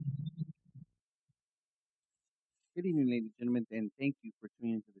Good evening, ladies and gentlemen, and thank you for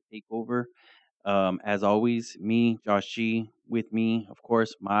tuning into the takeover. As always, me, Josh G, with me, of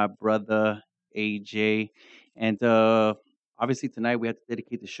course, my brother AJ, and obviously tonight we have to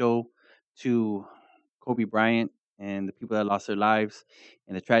dedicate the show to Kobe Bryant and the people that lost their lives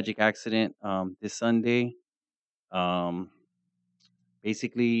in a tragic accident this Sunday. Um,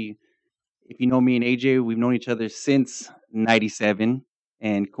 Basically, if you know me and AJ, we've known each other since '97,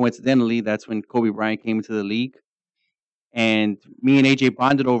 and coincidentally, that's when Kobe Bryant came into the league. And me and AJ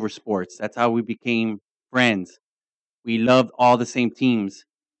bonded over sports. That's how we became friends. We loved all the same teams,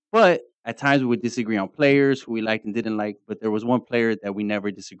 but at times we would disagree on players who we liked and didn't like. But there was one player that we never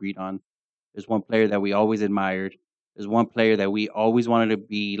disagreed on. There's one player that we always admired. There's one player that we always wanted to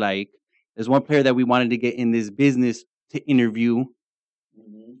be like. There's one player that we wanted to get in this business to interview,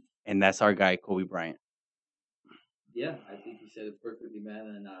 hmm and that's our guy, Kobe Bryant. Yeah, I think you said it perfectly, man.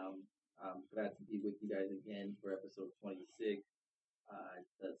 And I'm glad to be with you guys again for episode 26.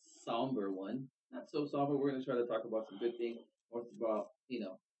 The somber one, not so somber. We're gonna try to talk about some good things, more about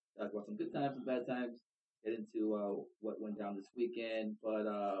talk about some good times and bad times. Get into what went down this weekend, but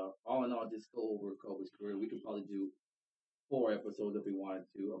all in all, just go over Kobe's career. We could probably do 4 episodes if we wanted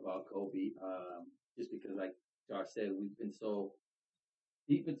to about Kobe, just because, like Josh said, we've been so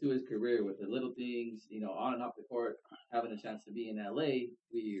deep into his career with the little things, on and off the court, having a chance to be in LA,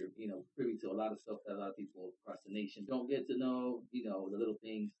 we're, privy to a lot of stuff that a lot of people across the nation don't get to know, the little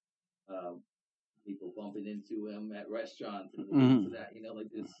things, um, people bumping into him at restaurants and little things of Mhm. that, like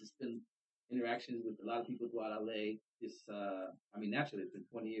there's just been interactions with a lot of people throughout LA. Just, naturally, it's been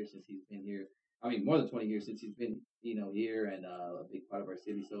 20 years since he's been here. I mean, more than 20 years since he's been, here and a big part of our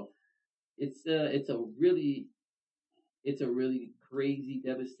city. So it's a really crazy,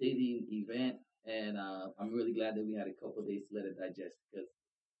 devastating event, and I'm really glad that we had a couple of days to let it digest because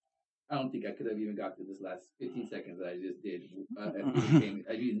I don't think I could have even got through this last 15 seconds that I just did.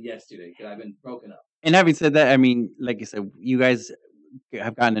 Even yesterday because I've been broken up. And having said that, I mean, like I said, you guys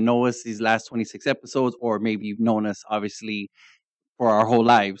have gotten to know us these last 26 episodes, or maybe you've known us obviously for our whole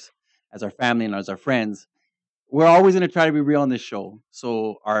lives as our family and as our friends. We're always going to try to be real on this show.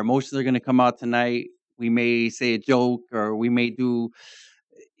 So our emotions are going to come out tonight. We may say a joke or we may do,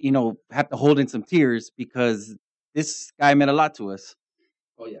 have to hold in some tears because this guy meant a lot to us.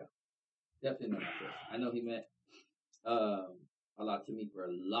 Oh yeah, definitely not like this. I know he meant um, a lot to me for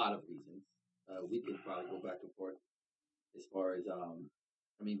a lot of reasons. We could probably go back and forth as far as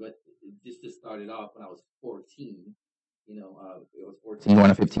but just to start it off, when I was 14, it was 14 going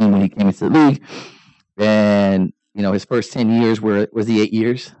to 15 when he came into the league, and his first 10 years was the 8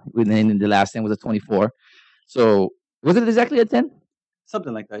 years, and then the last 10 was a 24. So was it exactly a 10?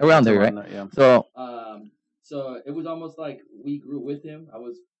 Something like that. Yeah, Around there, somewhere right? in there. Yeah. So it was almost like we grew with him. I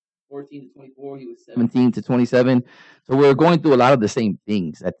was 14 to 24. He was 17 to 27. So we were going through a lot of the same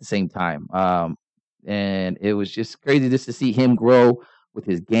things at the same time. And it was just crazy just to see him grow with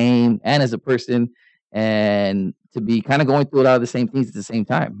his game and as a person, and to be kind of going through a lot of the same things at the same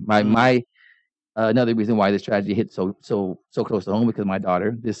time. My Mhm. my Another reason why this tragedy hit so close to home, because my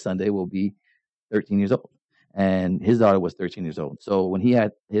daughter this Sunday will be 13 years old, and his daughter was 13 years old. So when he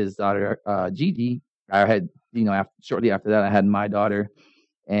had his daughter Gigi, I had shortly after that I had my daughter,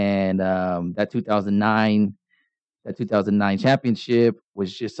 and that 2009 championship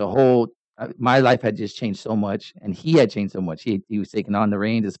was just a whole. My life had just changed so much, and he had changed so much. He was taking on the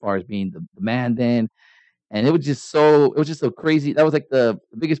reins as far as being the man then, and it was just so crazy. That was like the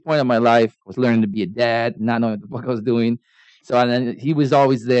biggest point of my life, was learning to be a dad, not knowing what the fuck I was doing. So and then he was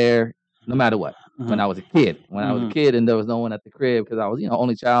always there no matter what. When Mhm. I was a kid, Mhm. and there was no one at the crib because I was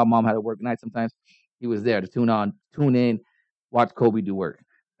only child. Mom had to work nights sometimes. He was there to tune in, watch Kobe do work.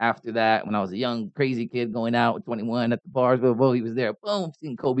 After that, when I was a young crazy kid going out with 21 at the bars, he was there. Boom,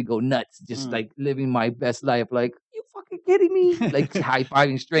 seeing Kobe go nuts, just Mhm. like living my best life. Like, you fucking kidding me? Like high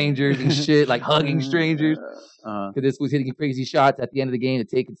fiving strangers and shit, like hugging strangers Uh, because this was hitting crazy shots at the end of the game to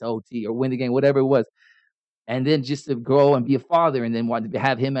take it to OT or win the game, whatever it was. And then just to grow and be a father, and then want to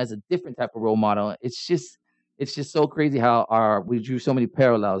have him as a different type of role model. It's just so crazy how we drew so many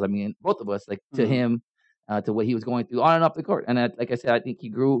parallels. I mean, both of us, like to mhm. him, to what he was going through on and off the court. And like I said, I think he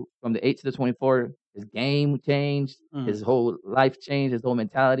grew from the 8 to the 24. His game changed, Mhm. his whole life changed, his whole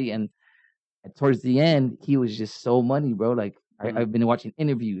mentality, and towards the end, he was just so money, bro. Like Mhm. I've been watching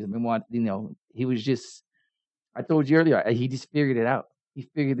interviews. I've been watching, he was just, I told you earlier, he just figured it out. He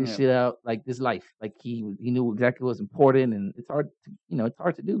figured this Yeah. shit out, like this life. Like he knew exactly what was important, and it's hard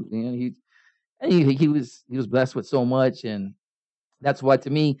to do. He was blessed with so much, and that's why, to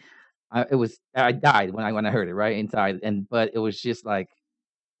me, I died when I heard it right inside, but it was just like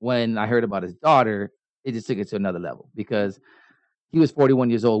when I heard about his daughter. it just took it to another level because he was 41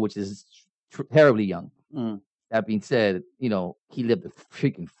 years old, which is terribly young. Mm, That being said, he lived a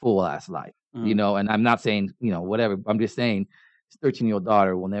freaking full ass life, mm, and I'm not saying, whatever. I'm just saying his 13-year-old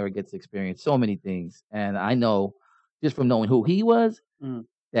daughter will never get to experience so many things. And I know just from knowing who he was mm,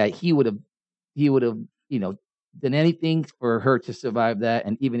 that he would have, you know, done anything for her to survive that.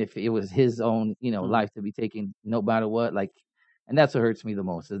 And even if it was his own, mm, life to be taken, no matter what, like, and that's what hurts me the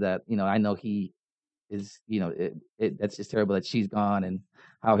most is that, I know he is, that's just terrible that she's gone and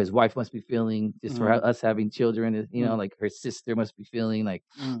how his wife must be feeling just for mm, us having children, mm, like her sister must be feeling like,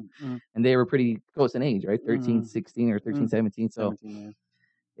 mm, mm, and they were pretty close in age, right? 13, mm, 16 or 13, mm. 17. So 17,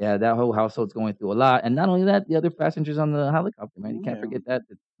 yeah, that whole household's going through a lot. And not only that, the other passengers on the helicopter, man, you can't yeah. forget that.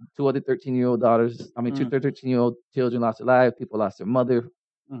 The two other 13-year-old daughters, I mean, two Mm, 13-year-old children lost their lives. People lost their mother,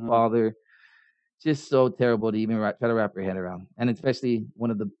 mhm, father. Just so terrible to even try to wrap your head around. And especially one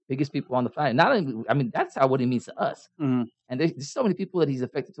of the biggest people on the planet. Not only, I mean, that's how what he means to us. mhm, And there's so many people that he's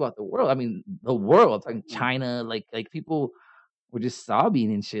affected throughout the world. I mean, the world, like mm, China, like people were just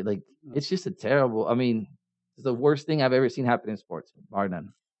sobbing and shit. Like mm. it's just a terrible. I mean, it's the worst thing I've ever seen happen in sports, bar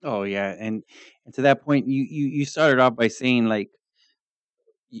none. Oh yeah, and to that point, you started off by saying like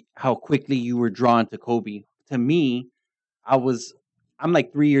how quickly you were drawn to Kobe. To me, I'm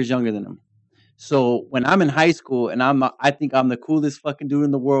like 3 years younger than him. So when I'm in high school and I think I'm the coolest fucking dude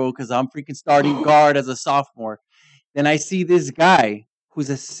in the world because I'm freaking starting guard as a sophomore. Then I see this guy who's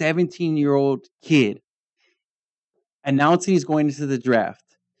a 17-year-old kid announcing he's going into the draft.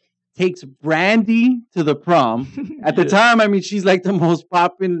 Takes Brandy to the prom. At the Yeah. time, I mean, she's like the most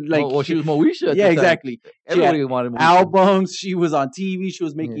popping, like Well, she was Moesha at yeah, the time. exactly. She had Everybody wanted Moesha. albums. She was on TV. She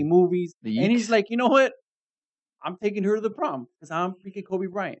was Yeah. making movies. The And he's Yeeks. like, you know what? I'm taking her to the prom because I'm freaking Kobe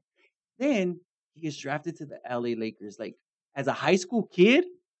Bryant. Then he gets drafted to the LA Lakers. Like as a high school kid,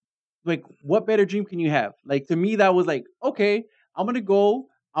 like what better dream can you have? Like to me, that was like, okay, I'm gonna go.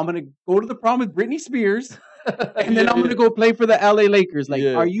 I'm gonna go to the prom with Britney Spears, and then I'm gonna go play for the LA Lakers. Like,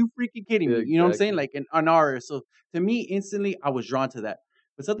 Yeah. are you freaking kidding me? Yeah, You know what I'm saying? exactly. Like an honor. So to me, instantly, I was drawn to that.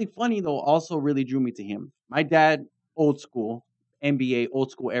 But something funny though also really drew me to him. My dad, old school NBA,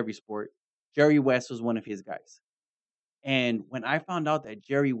 old school every sport. Jerry West was one of his guys. And when I found out that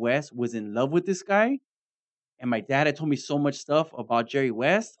Jerry West was in love with this guy, and my dad had told me so much stuff about Jerry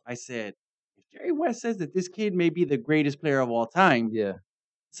West, I said, if Jerry West says that this kid may be the greatest player of all time, Yeah.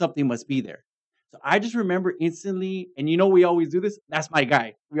 something must be there. So I just remember instantly, and we always do this. That's my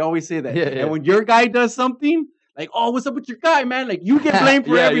guy. We always say that. Yeah, And yeah. when your guy does something, like, oh, what's up with your guy, man? Like you get blamed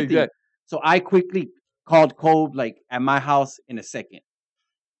for Yeah, everything. exactly. So I quickly called Kobe like at my house in a second.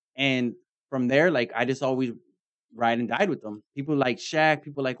 And from there, like I just always ride and died with them. People like Shaq,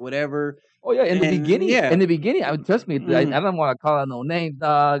 people like whatever. Oh yeah, in the And yeah. beginning, I trust me. I Mhm. don't want to call out no names,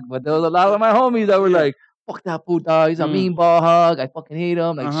 dog, but there was a lot of my homies that were Yeah. like, "Fuck that fool, dog. He's a Mm. mean ball hog. I fucking hate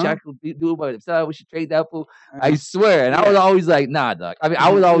him. Like Uh-huh. Shaq will do it by himself. We should trade that fool." I Uh-huh. swear, and I was Yeah. always like, "Nah, dog." I mean, I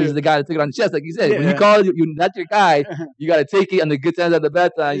was always Yeah. the guy that took it on the chest, like you said. When you Yeah. call you that's your guy, you gotta take it on the good times and the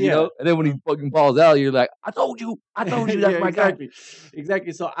bad times, Yeah. And then when he fucking balls out, you're like, "I told you, that's Yeah, my guy." exactly.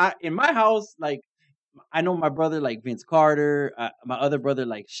 Exactly. So in my house, like I know my brother like Vince Carter, my other brother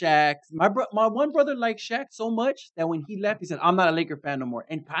like Shaq. My one brother liked Shaq so much that when he left, he said, "I'm not a Laker fan no more,"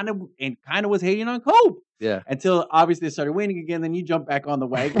 and kind of was hating on Kobe Yeah, until obviously they started winning again. Then you jump back on the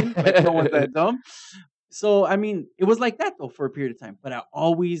wagon, like no one's that dumb. So I mean, it was like that though for a period of time. But I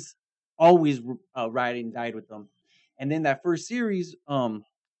always ride and died with them. And then that first series, when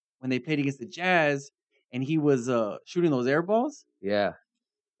they played against the Jazz, and he was shooting those air balls. yeah,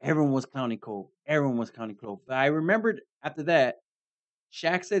 Everyone was counting Kobe. Everyone was counting Kobe. But I remembered after that,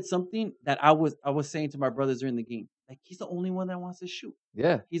 Shaq said something that I was saying to my brothers during the game. Like he's the only one that wants to shoot.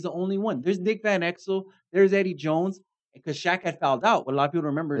 yeah, He's the only one. There's Nick Van Exel. There's Eddie Jones. Because Shaq had fouled out. What a lot of people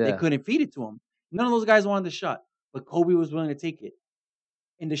remember, they yeah. couldn't feed it to him. None of those guys wanted the shot. But Kobe was willing to take it.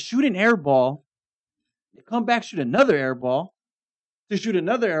 And to shoot an air ball, to come back, shoot another air ball, to shoot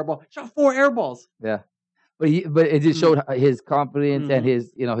another air ball. Shot 4 air balls. Yeah. But it just showed his confidence and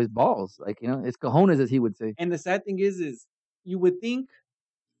Mhm. his balls, like his cojones, as he would say. And the sad thing is you would think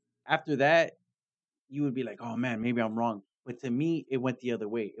after that, you would be like, oh man, maybe I'm wrong. But to me, it went the other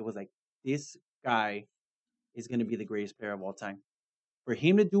way. It was like, this guy is going to be the greatest player of all time. For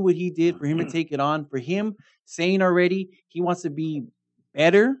him to do what he did, for him to take it on, for him saying already he wants to be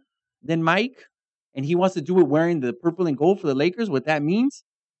better than Mike, and he wants to do it wearing the purple and gold for the Lakers, what that means,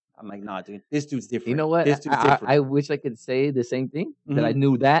 I'm like, nah, dude, this dude's different. You know what? This dude's I different. wish I could say the same thing that I Mhm.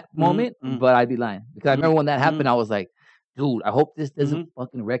 knew that moment, mhm. but I'd be lying because I remember when that happened. I was like, dude, I hope this doesn't Mhm.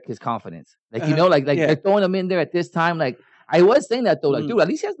 fucking wreck his confidence. Like Uh-huh. like Yeah. they're throwing him in there at this time. Like I was saying that though, like, Mhm. dude, at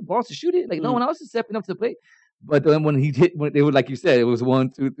least he has the balls to shoot it. Like, no Mm. one else is stepping up to the plate. But then when he did, when they were like you said, it was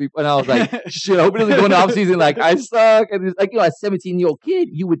 1, 2, 3, and I was like, shit, I hope he doesn't go in the offseason like I suck. And it's like, as a 17-year-old kid,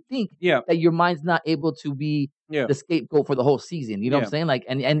 you would think Yeah, that your mind's not able to be yeah, the scapegoat for the whole season. You know what I'm yeah. saying? Like,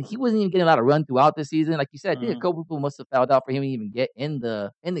 and he wasn't even getting a lot of run throughout the season. Like you said, I think a Mhm. couple people must have fouled out for him to even get in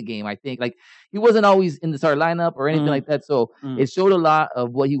the game. I think like he wasn't always in the start lineup or anything Mhm. like that. So Mhm. it showed a lot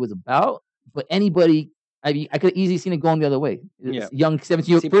of what he was about. But anybody, I mean, I could easily seen it going the other way. Yeah. It's young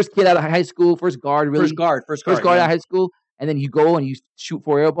 17-year See, first kid out of high school, first guard, really, first first guard. guard out Yeah. of high school, and then you go and you shoot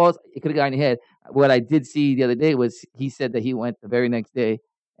 4 air balls. It could have gotten in your head. What I did see the other day was he said that he went the very next day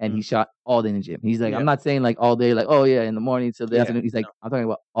and he Mm. shot all day in the gym. He's like, I'm Yeah. not saying like all day, like, oh yeah, in the morning till the Yeah. afternoon. He's like, No. I'm talking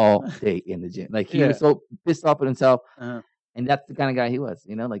about all day in the gym. Like he Yeah. was so pissed off with himself, Uh-huh. and that's the kind of guy he was.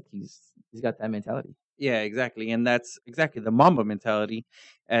 Like he's got that mentality. Yeah, exactly. And that's exactly the Mamba mentality,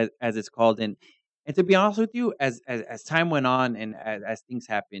 as it's called. And to be honest with you, as time went on and as things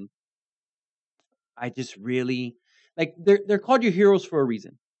happened, I just really like they're called your heroes for a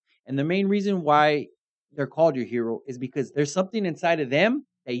reason. And the main reason why they're called your hero is because there's something inside of them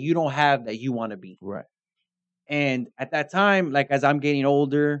that you don't have that you want to be. Right. And at that time, like as I'm getting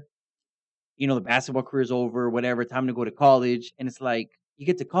older, the basketball career is over, whatever, time to go to college. And it's like you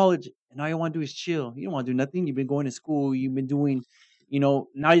get to college and all you want to do is chill. You don't want to do nothing. You've been going to school, you've been doing,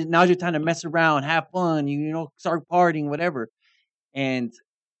 now's your time to mess around, have fun, start partying, whatever. And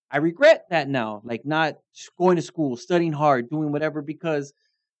I regret that now, like not just going to school, studying hard, doing whatever, because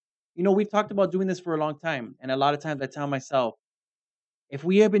we've talked about doing this for a long time. And a lot of times I tell myself, if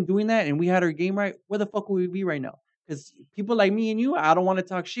we had been doing that and we had our game right, where the fuck would we be right now? Because people like me and you, I don't want to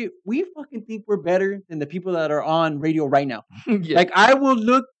talk shit. We fucking think we're better than the people that are on radio right now. Yeah. Like I will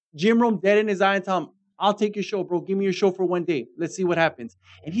look Jim Rome dead in his eye and tell him, I'll take your show, bro. Give me your show for one day. Let's see what happens.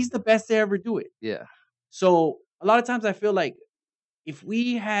 And he's the best to ever do it. Yeah. So a lot of times I feel like if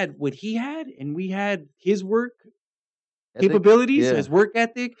we had what he had and we had his work Ethic? capabilities, Yeah. his work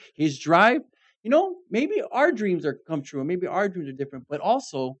ethic, his drive, maybe our dreams are come true and maybe our dreams are different. But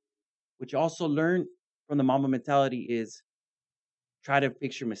also, what you also learn from the Mamba mentality is try to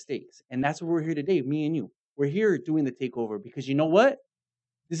fix your mistakes. And that's what we're here today, me and you. We're here doing the takeover because you know what?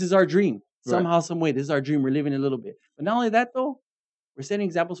 This is our dream. Right. Somehow, some way, this is our dream. We're living a little bit. But not only that, though, we're setting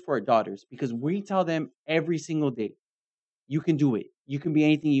examples for our daughters because we tell them every single day, you can do it. You can be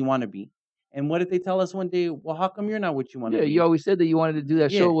anything you want to be. And what if they tell us one day, well, how come you're not what you want to Yeah, be? you always said that you wanted to do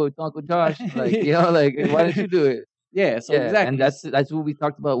that Yeah. show with Uncle Josh. Like, like, why didn't you do it? Yeah, so Yeah, exactly. and that's what we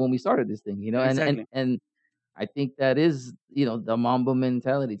talked about when we started this thing, and Exactly. and I think that is, the Mamba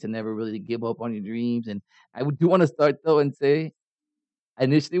mentality to never really give up on your dreams. And I do want to start though and say,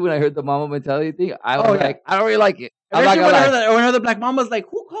 initially when I heard the Mamba mentality thing, I was yeah. like, I don't really like it. I'm not Eventually, gonna when I lie. heard that, when I heard the Black Mamba's like,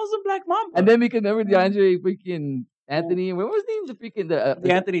 who calls him Black Mamba? And then because remember DeAndre freaking Anthony, what was his name? The freaking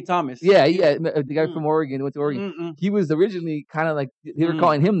the Anthony Thomas. yeah, the guy from Oregon went to Oregon. Mm-mm. He was originally kind of like they were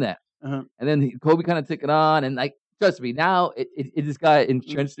calling him that, Uh-huh. and then Kobe kind of took it on, and like trust me, now it just got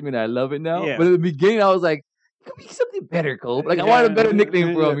entrenched in me, and I love it now. Yeah. But at the beginning, I was like, could be something better, Kobe. Like I wanted a better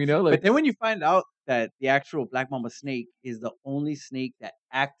nickname for him, Like, but then when you find out that the actual Black Mamba snake is the only snake that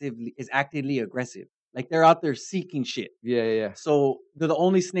actively aggressive, like they're out there seeking shit. yeah. So they're the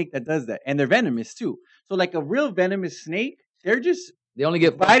only snake that does that, and they're venomous too. So like a real venomous snake, they're just They only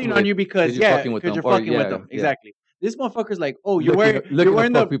get biting on you because you're fucking with them. you're Or, fucking with yeah, them. yeah. Exactly. This motherfucker's like, oh, you're Looking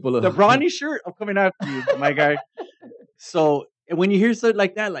wearing to fuck people the up. brawny shirt. I'm coming after you, my guy. So and when you hear something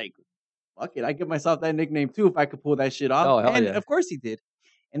like that, like, fuck it, I give myself that nickname too if I could pull that shit off. Oh, hell And yeah. of course he did.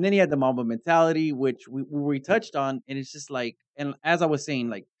 And then he had the Mamba mentality, which we touched on, and it's just like, and as I was saying,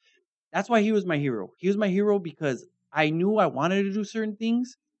 like, that's why he was my hero. He was my hero because I knew I wanted to do certain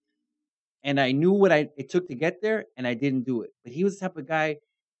things, and I knew what it took to get there, and I didn't do it. But he was the type of guy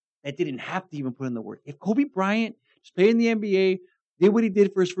that didn't have to even put in the work. If Kobe Bryant just played in the NBA, did what he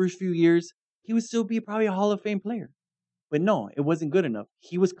did for his first few years, he would still be probably a Hall of Fame player. But no, it wasn't good enough.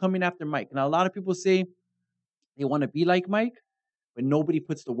 He was coming after Mike. Now, a lot of people say they want to be like Mike, but nobody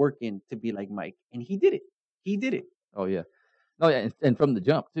puts the work in to be like Mike. And he did it. He did it. Oh yeah. No, yeah, and from the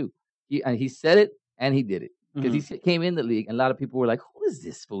jump too. He said it and he did it because he came in the league and a lot of people were like, "Who is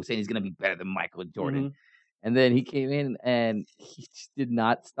this fool saying he's gonna be better than Michael Jordan?" Mhm. And then he came in and he just did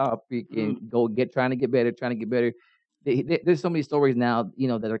not stop freaking trying to get better, trying to get better. There's so many stories now,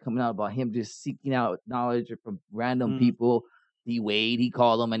 that are coming out about him just seeking out knowledge from random people. D Wade, he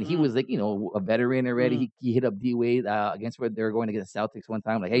called him, and he was like, a veteran already. He hit up D Wade against where they were going against Celtics one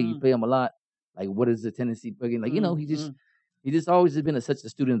time. Like, hey, you play him a lot. Like, what is the tendency? Like, he just always has been such a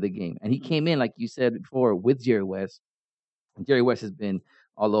student of the game. And he came in, like you said before, with Jerry West. And Jerry West has been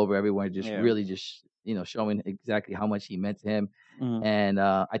all over everywhere, just really just showing exactly how much he meant to him. Mm, And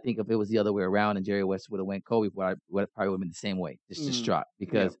I think if it was the other way around and Jerry West would have went Kobe, would probably would have been the same way, just mm, distraught yeah.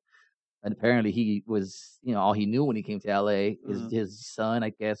 because and apparently he was, all he knew when he came to LA is Mm, his son, I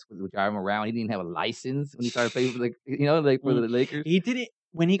guess, would drive him around. He didn't have a license when he started playing for like for mm. the Lakers. He didn't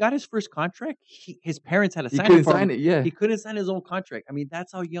when he got his first contract. His parents had to He sign it couldn't for him. sign it. Yeah. He couldn't sign his own contract. I mean,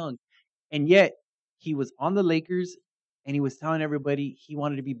 that's how young. And yet he was on the Lakers, and he was telling everybody he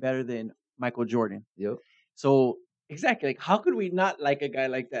wanted to be better than Michael Jordan. Yep. So exactly, like how could we not like a guy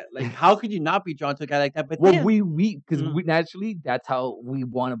like that? Like how could you not be drawn to a guy like that? But Well, then, because mm, we naturally that's how we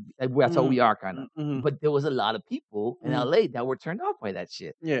want to. That's how mm, we are, kind of. mm, But there was a lot of people in mm, LA that were turned off by that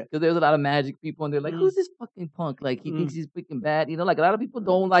shit. yeah, Because there's a lot of Magic people, and they're like, mm, "Who's this fucking punk? Like he mm, thinks he's freaking bad." Like a lot of people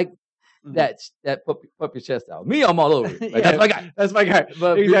don't like mm. that puff your chest out. Me, I'm all over it. Like that's Yeah, my guy. that's my guy.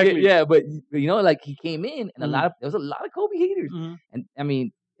 But Exactly. yeah, but like he came in and Mm, there was a lot of Kobe haters. mm, And I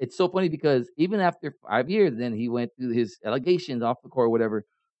mean, it's so funny because even after 5 years, then he went through his allegations off the court, or whatever.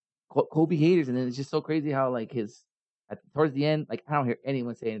 Kobe haters, and then it's just so crazy how like towards the end, like I don't hear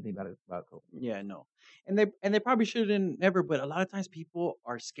anyone say anything about Kobe. yeah, no, and they probably shouldn't never. But a lot of times people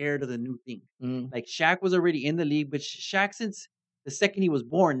are scared of the new thing. Mm. Like Shaq was already in the league, but Shaq since the second he was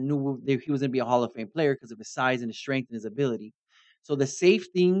born knew that he was going to be a Hall of Fame player because of his size and his strength and his ability. So the safe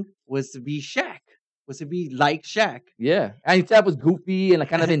thing was to be Shaq, was to be like Shaq. Yeah, and Tap was goofy and like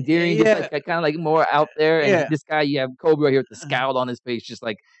kind of endearing, just Yeah, like kind of like more out there. And yeah, this guy, you have Kobe right here with the scowl on his face, just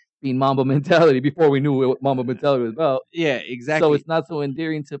like being Mamba mentality before we knew what Mamba mentality was about. yeah, So exactly. it's not so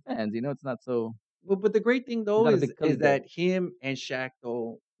endearing to fans. It's not so. But the great thing He's though not a is big Cubby bear. that him and Shaq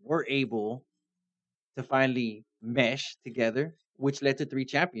though were able to finally mesh together, which led to 3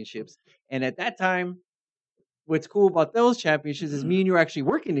 championships. And at that time, what's cool about those championships is me and you are actually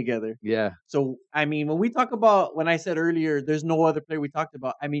working together. Yeah. So I mean, when I said earlier, there's no other player we talked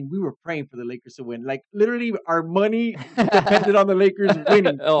about. I mean, we were praying for the Lakers to win. Like literally, our money depended on the Lakers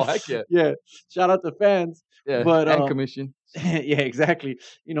winning. Oh heck yeah. Yeah, shout out to fans. Yeah, But and commission. yeah, exactly.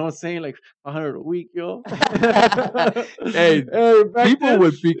 You know what I'm saying? Like 100 a week, yo. Hey, back people then-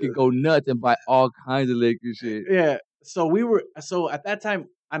 would freaking go nuts and buy all kinds of Lakers shit. Yeah. So at that time,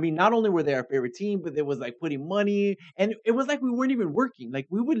 I mean, not only were they our favorite team, but there was like putting money, and it was like we weren't even working. Like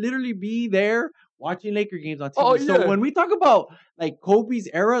we would literally be there watching Laker games on TV. Oh, So yeah. when we talk about like Kobe's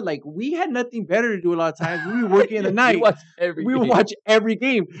era, like we had nothing better to do a lot of times. We were working in the night. We would watch every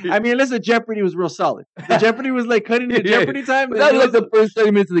game. I mean, unless the Jeopardy was real solid. The Jeopardy was like cutting the Yeah. Jeopardy time. But that was like the first 30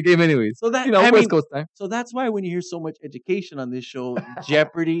 minutes of the game, anyways. So that West mean, Coast time. so that's why when you hear so much education on this show,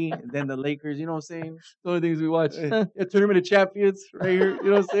 Jeopardy, then the Lakers, you know what I'm saying? The only things we watch. A tournament of champions right here. You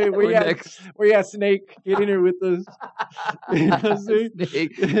know what I'm saying? We're Where you at? next. Where you at, Snake? Get in here with us. You know what I'm saying?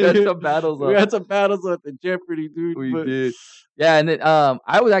 Snake. That's some battles. We had some battles at the Jeopardy, dude. We but- did. Yeah, and then I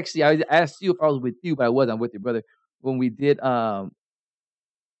asked you if I was with you, but I wasn't. I'm with your brother. When we did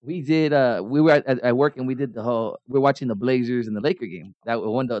we were at work and we did we're watching the Blazers and the Laker game. That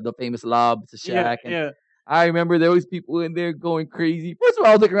one the famous lob to Shaq. Yeah, and yeah. I remember there was people in there going crazy. First of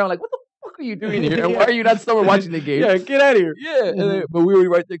all, I was looking around like, what the fuck are you doing here? And why are you not somewhere watching the game? Yeah, get out of here. Yeah, and then, but we were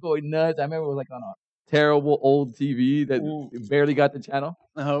right there going nuts. I remember it was like on a terrible old TV that barely got the channel.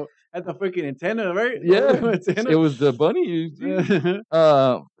 At the freaking antenna, right? Yeah, Antenna. it was the bunny ears, dude.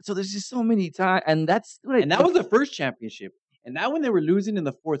 So there's just so many times, and that's what And that was the first championship. And that when they were losing in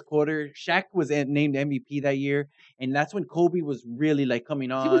the fourth quarter, Shaq was named MVP that year, and that's when Kobe was really like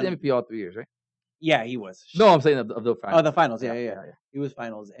coming on. he was MVP all 3 years, right? Yeah, he was. No, I'm saying of the finals. Oh, the finals. Yeah. He was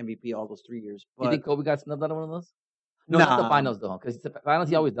finals MVP all those 3 years. You But think Kobe got snubbed out of one of those? No, not the Nah. finals though, because the finals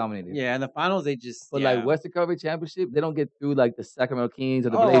he always dominated. yeah, in the finals they just. But yeah. like Western Conference Championship, they don't get through like the Sacramento Kings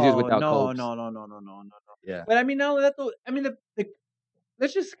or the Blazers without no, Kobe. no. Yeah. But I mean, not only that though. I mean,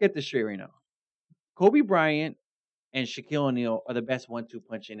 let's just get this straight right now. Kobe Bryant and Shaquille O'Neal are the best 1-2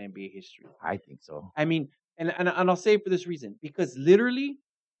 punch in NBA history. I think so. I mean, and I'll say it for this reason because literally,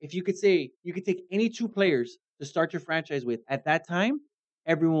 if you could say you could take any 2 players to start your franchise with at that time,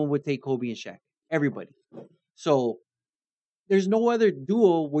 everyone would take Kobe and Shaq. Everybody. So there's no other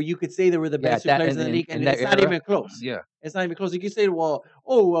duo where you could say they were the best 2 players in the league, and it's not even close. Yeah. It's not even close. You could say, well,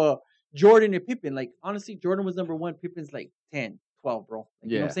 Jordan and Pippen. Like, honestly, Jordan was number 1. Pippen's like 10, 12, bro. Like,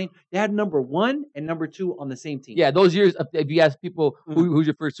 you know what I'm saying? They had number 1 and number 2 on the same team. Yeah, those years, if you ask people who's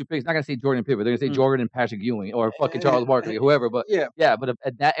your first 2 picks, not going to say Jordan and Pippen. They're going to say Jordan and Patrick Ewing or fucking Charles Barkley or whoever. But yeah. But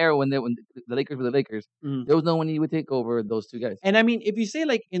at that era when the Lakers were the Lakers, there was no one you would take over those 2 guys. And I mean, if you say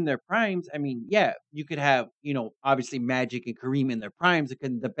like in their primes, I mean, yeah, you could have, obviously Magic and Kareem in their primes,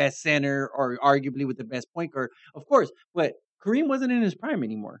 the best center or arguably with the best point guard, of course. But Kareem wasn't in his prime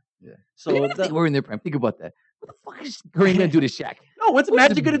anymore. Yeah. So Even if they were in their prime, think about that. what the fuck is Kareem gonna do to Shaq? No, what's What's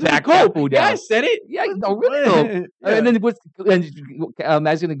Magic gonna do to back that Kobe? fool Yeah, I down? said it. Yeah, no, really though. Yeah. And then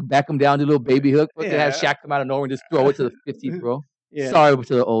imagine to back him down to a little baby hook, fucking have Yeah. Shaq come out of nowhere and just throw it to the 15th row. Yeah. Sorry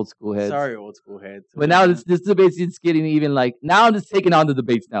to the old school heads. Sorry, old school heads. But now this debate's just getting even like now I'm just taking on the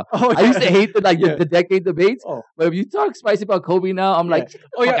debates now. Oh, I used to hate Yeah. the decade debates, Oh, but if you talk spicy about Kobe now, I'm like, get the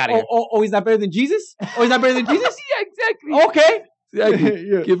oh fuck yeah. out of here. He's not better than Jesus. Oh, he's not better than Jesus. Yeah, exactly. Okay. Exactly.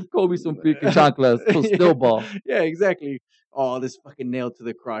 Yeah. Give Kobe some freaking chanclas, some still ball. Yeah, exactly. Oh, this fucking nail to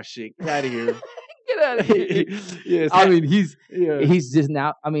the cross shit. Get out of here. Get out of here. Yes. I mean, Yeah. he's just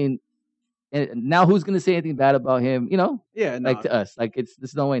now. I mean, and now who's gonna say anything bad about him? You know, Yeah. No. like to us, like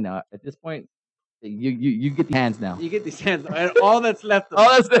there's no way now. At this point, you get the hands now. You get these hands. And all that's left. All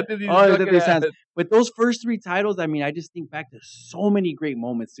that's left in these All that's fucking left is hands. hands. But those first 3 titles, I mean, I just think back to so many great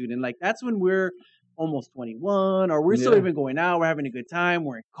moments, dude. And like that's when we're almost 21, or we're still Yeah. even going out. We're having a good time.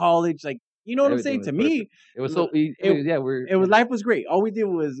 We're in college. Like, you know what Everything I'm saying? was To me, perfect. It was so yeah. it was life was great. All we did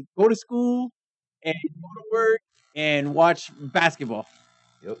was go to school and go to work and watch basketball.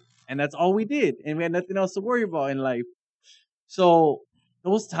 Yep. And that's all we did. And we had nothing else to worry about in life. So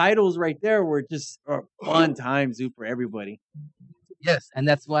those titles right there were just fun times, dude, for everybody. Yes, and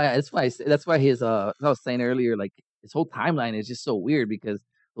that's why his as I was saying earlier, like his whole timeline is just so weird because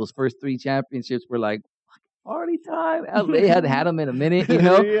those first 3 championships were like party time. LA hadn't had them in a minute, you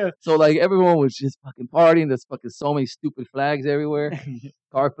know. Yeah. So like everyone was just fucking partying. There's fucking so many stupid flags everywhere,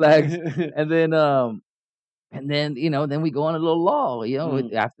 car flags, and then you know then we go on a little lull, you know,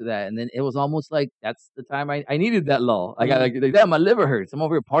 after that, and then it was almost like that's the time I needed that lull. I got like that. My liver hurts. I'm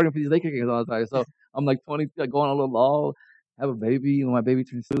over here partying for these Laker games all the time. So I'm like 20, like, going on a little lull. Have a baby, when my baby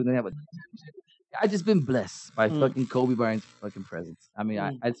turns 2, and then have a. I just been blessed by fucking Kobe Bryant's fucking presence. I mean,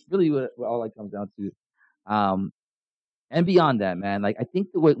 it's really what all that comes down to. And beyond that, man, like I think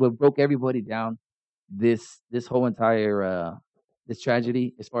what broke everybody down this whole entire this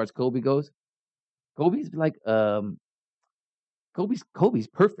tragedy as far as Kobe goes. Kobe's like Kobe's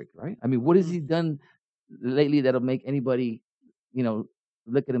perfect, right? I mean, what has he done lately that'll make anybody, you know,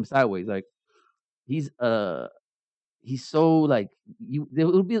 look at him sideways? Like he's so like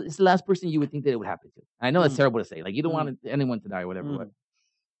it's the last person you would think that it would happen to. I know it's terrible to say. Like you don't want anyone to die or whatever, but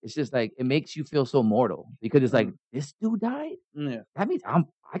it's just like it makes you feel so mortal because it's like this dude died. Yeah. That means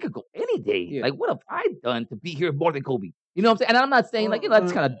I could go any day. Yeah. Like what have I done to be here more than Kobe? You know what I'm saying? And I'm not saying like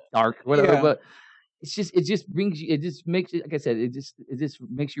that's kind of dark, or whatever, Yeah. but it just brings you. It just makes it like I said. It just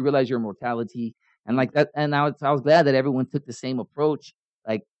makes you realize your mortality and like that. And I was glad that everyone took the same approach.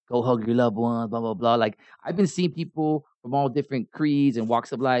 Like go hug your loved one, blah blah blah. Like I've been seeing people from all different creeds and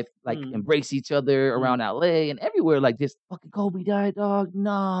walks of life like embrace each other around LA and everywhere. Like this fucking Kobe died, dog.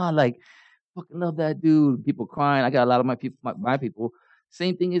 Nah, like fucking love that dude. People crying. I got a lot of my people, my people.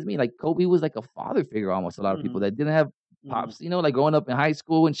 Same thing as me. Like Kobe was like a father figure almost. A lot of people that didn't have pops. You know, like growing up in high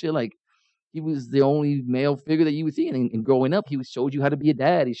school and shit. Like he was the only male figure that you would see. And growing up, he showed you how to be a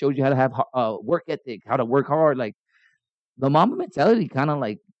dad. He showed you how to have work ethic, how to work hard. Like the Mamba mentality kind of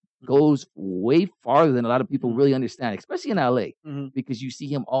like goes way farther than a lot of people really understand, especially in LA, because you see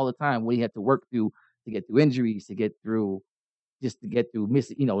him all the time what he had to work through to get through injuries, to get through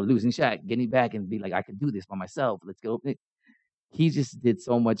missing, you know, losing Shaq, getting back and be like, I can do this by myself. Let's go. He just did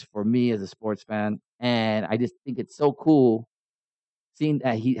so much for me as a sports fan. And I just think it's so cool seeing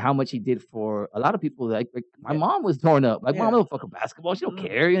that how much he did for a lot of people. Like my mom was torn up. Like mom don't fuck with basketball. She don't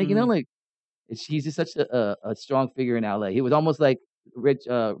care. Like, you know, like he's just such a strong figure in LA. He was almost like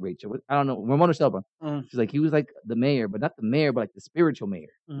Rachel. I don't know, Ramona Shelburne. She's like he was like the mayor, but not the mayor, but like the spiritual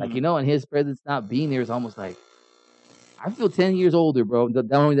mayor. Like, you know, and his presence not being there is almost like I feel 10 years older, bro. The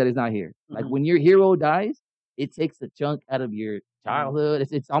only that he's not here. Like when your hero dies, it takes a chunk out of your childhood.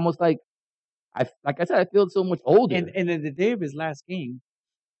 It's almost like like I said, I feel so much older. And then the day of his last game,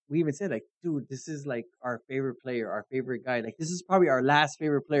 we even said like, dude, this is like our favorite player, our favorite guy. Like this is probably our last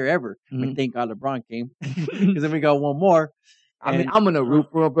favorite player ever. I mean, thank God LeBron came because then we got one more. I mean, I'm gonna root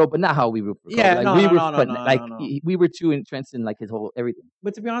for him, bro, but not how we root for him. Yeah, like, we were too entrenched in like his whole everything.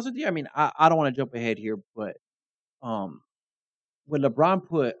 But to be honest with you, I mean, I don't want to jump ahead here, but what LeBron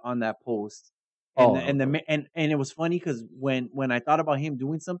put on that post, and it was funny because when I thought about him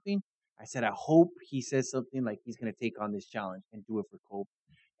doing something, I said I hope he says something like he's gonna take on this challenge and do it for Kobe.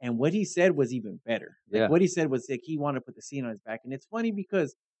 And what he said was even better. Like what he said was like he wanted to put the scene on his back, and it's funny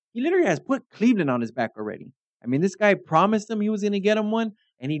because he literally has put Cleveland on his back already. I mean, this guy promised him he was gonna get him one,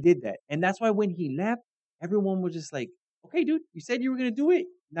 and he did that. And that's why when he left, everyone was just like, "Okay, dude, you said you were gonna do it.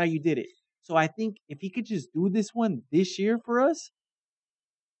 Now you did it." So I think if he could just do this one this year for us,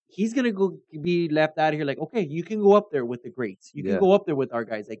 he's gonna go be left out of here like, okay, you can go up there with the greats. You can go up there with our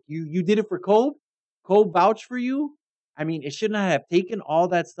guys. Like you did it for Kobe. Kobe vouched for you, I mean, it should not have taken all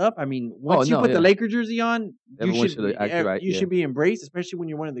that stuff. I mean, Oh once you no, put the yeah. Laker jersey on, Everyone should have acted right. you Yeah. should be embraced, especially when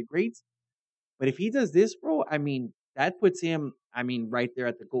you're one of the greats. But if he does this, bro, I mean, that puts him, I mean, right there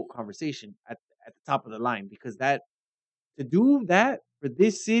at the GOAT conversation at the top of the line because that to do that for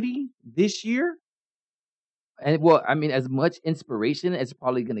this city this year, And well, I mean, as much inspiration as it's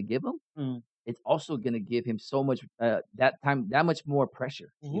probably gonna give him, mm, it's also gonna give him so much that much more pressure.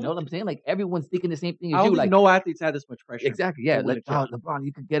 You know mhm. what I'm saying? Like everyone's thinking the same thing I as don't you. think Like no athletes had this much pressure exactly, to yeah. win Like a oh, championship. LeBron,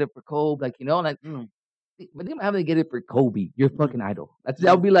 you could get it for Kobe, like like. Mm, But they don't have to get it for Kobe, your mm, fucking idol. That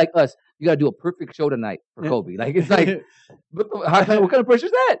would mm. be like us. You gotta do a perfect show tonight for Yeah. Kobe. Like it's like, what kind of pressure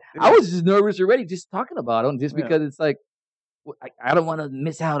is that? I was just nervous already just talking about him, just Yeah. because it's like I don't want to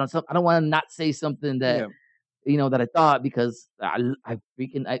miss out on something. I don't want to not say something that Yeah. that I thought because I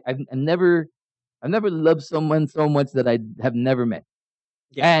freaking I've never loved someone so much that I have never met.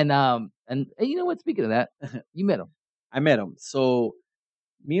 Yeah. And you know what? Speaking of that, you met him. I met him. So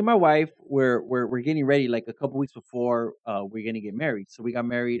me and my wife we're getting ready like a couple weeks before we're gonna get married. So we got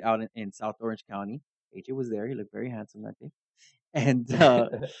married out in South Orange County. AJ was there. He looked very handsome that day. And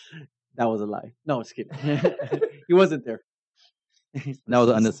that was a lie. No, just kidding. He wasn't there. That was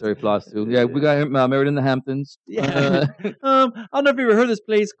an unnecessary floss too. Yeah, we got married in the Hamptons. Yeah. I don't know if you ever heard this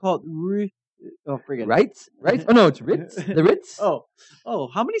place called oh forget it. Right? Right? Oh no, it's Ritz. The Ritz. Oh,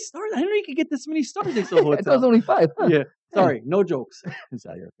 how many stars? I didn't know you could get this many stars next to a I thought it was hotel. only 5. Huh? Yeah. Sorry, no jokes.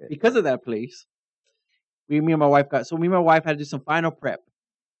 Sorry, okay. Because of that place, me and my wife had to do some final prep.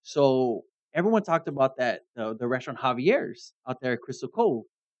 So everyone talked about that the restaurant Javier's out there at Crystal Cove,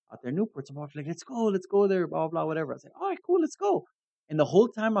 out there in Newport. So I was like, let's go there, blah blah whatever. I was like, all right, cool, let's go. And the whole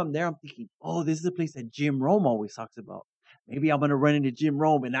time I'm there, I'm thinking, oh, this is the place that Jim Rome always talks about. Maybe I'm gonna run into Jim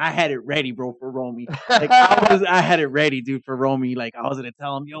Rome, and I had it ready, bro, for Romy. Like I had it ready, dude, for Romy. Like I was gonna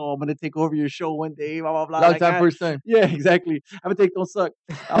tell him, yo, I'm gonna take over your show one day, blah blah blah. Long Like, time, first time. yeah, exactly. I'm gonna take don't suck.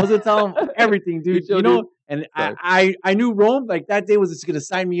 I was gonna tell him everything, dude. sure You know, did. and Sorry. I knew Rome like that day was just gonna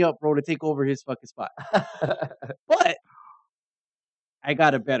sign me up, bro, to take over his fucking spot. But I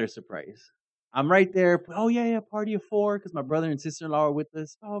got a better surprise. I'm right there. Oh yeah, party of 4 because my brother and sister-in-law are with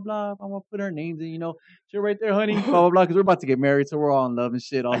us. Blah blah blah. I'm gonna put our names in. You know, she's right there, honey. Blah blah blah. Because we're about to get married, so we're all in love and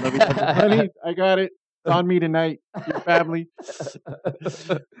shit. All love each other. Honey, I got it. It's on me tonight. Your family.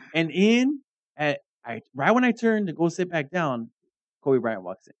 And right when I turn to go sit back down, Kobe Bryant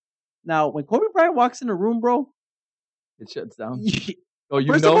walks in. Now, when Kobe Bryant walks in the room, bro, It shuts down. you- Oh, you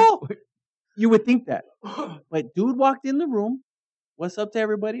first know? of all, you would think that. But dude walked in the room. What's up to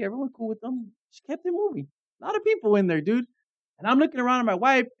everybody? Everyone cool with them. Just kept it moving. A lot of people in there, dude. And I'm looking around at my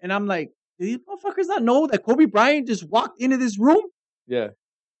wife, and I'm like, do these motherfuckers not know that Kobe Bryant just walked into this room? Yeah.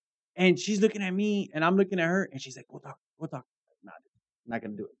 And she's looking at me, and I'm looking at her, and she's like, go talk. Nah, not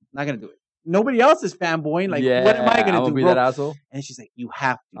gonna do it. Not gonna do it. Nobody else is fanboying. Like, what am I gonna do, be bro? that asshole. And she's like, you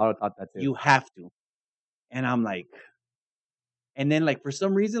have to. I would have thought that too. You have to. And I'm like, and then like for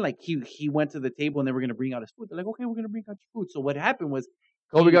some reason, like he went to the table and they were gonna bring out his food. They're like, okay, we're gonna bring out your food. So what happened was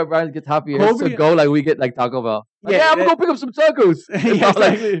Kobe got Brian gets happy Kobe- to go like we get like Taco Bell. Like, Yeah, I'm gonna go pick up some tacos. Yeah,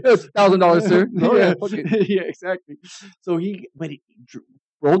 exactly. $1,000, sir. Oh, yeah, fuck it. yeah, exactly. So he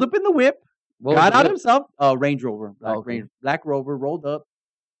rolled up in the whip, What got was out it? himself, Range Rover, Okay. Black Rover, rolled up,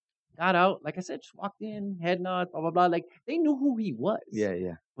 got out. Like I said, just walked in, head nods, blah blah blah. Like they knew who he was. Yeah,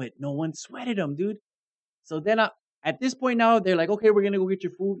 yeah. But no one sweated him, dude. So then at this point now, they're like, okay, we're gonna go get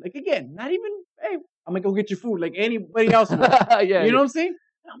your food. Like again, not even, hey, I'm gonna go get your food like anybody else would. Yeah. You know what I'm saying?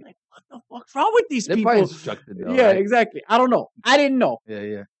 And I'm like, what the fuck's wrong with these They're people? probably instructed though. Yeah, right? exactly. I don't know. I didn't know. Yeah,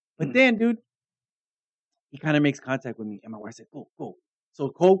 yeah. But then, dude, he kind of makes contact with me, and my wife said, go. So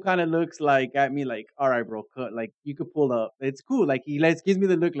Cole kind of looks like at me like, all right, bro, like you could pull up. It's cool. Like he gives me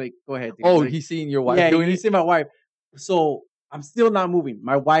the look like, go ahead. Dude. Oh, Like, he's seeing your wife yeah, doing you it? see my wife. So I'm still not moving.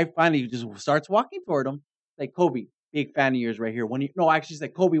 My wife finally just starts walking toward him. Like, Kobe, big fan of yours right here. Actually, she's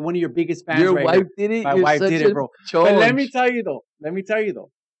like, Kobe, one of your biggest fans Your right wife here. did it? My You're wife such did it, a bro. But let me chonch. tell you though.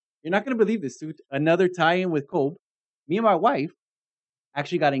 You're not gonna believe this, dude. Another tie-in with Kobe. Me and my wife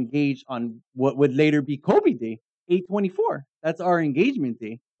actually got engaged on what would later be Kobe Day, 8/24. That's our engagement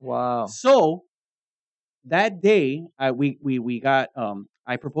day. Wow. So that day, we got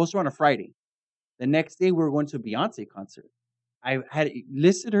I proposed to her on a Friday. The next day, we were going to a Beyonce concert. I had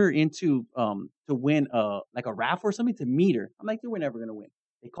listed her into to win like a raffle or something to meet her. I'm like, dude, we're never gonna win.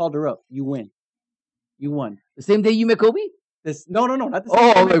 They called her up. You win. You won. The same day you met Kobe? No, not the same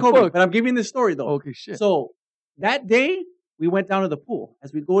Oh, time with like, Kobe. fuck. But I'm giving this story though. Okay, shit. So that day, we went down to the pool.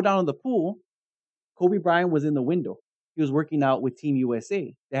 As we go down to the pool, Kobe Bryant was in the window. he was working out with Team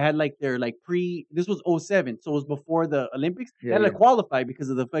USA. They had like their like this was '07, so it was before the Olympics. They Yeah, had to yeah. qualify because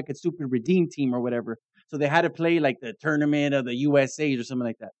of the fucking stupid redeem team or whatever. So they had to play like the tournament of the USA's or something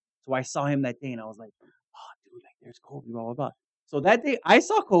like that. So I saw him that day and I was like, oh dude, like there's Kobe, blah blah blah. So that day I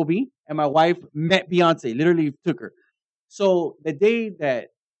saw Kobe and my wife met Beyonce, literally took her. So the day that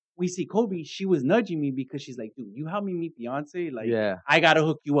we see Kobe, she was nudging me because she's like, dude, you help me meet Beyonce. Like, Yeah. I gotta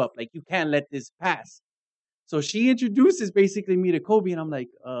hook you up. Like, you can't let this pass. So she introduces basically me to Kobe, and I'm like,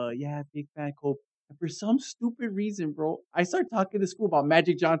 yeah, big fan Kobe. And for some stupid reason, bro, I start talking to school about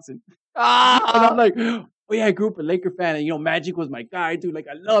Magic Johnson. And I'm Ah, like, oh yeah, I grew up a Laker fan, and Magic was my guy, dude. Like,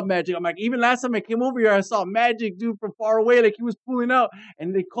 I love Magic. I'm like, even last time I came over here, I saw Magic, dude, from far away, like he was pulling out,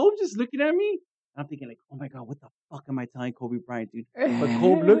 and the Kobe just looking at me. And I'm thinking, like, oh my god, what the fuck am I telling Kobe Bryant, dude? But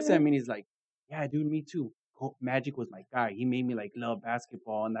Kobe looks at me and he's like, yeah, dude, me too. Magic was my guy. He made me like love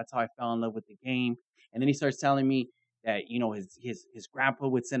basketball, and that's how I fell in love with the game. And then he starts telling me that his grandpa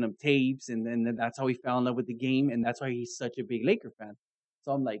would send him tapes, and then that's how he fell in love with the game, and that's why he's such a big Laker fan.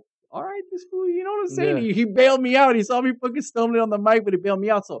 So I'm like, all right, this fool, you know what I'm saying? yeah. He bailed me out. He saw me fucking stumbling on the mic, but he bailed me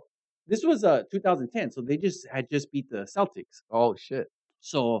out. So this was 2010. So they just beat the Celtics. Oh shit.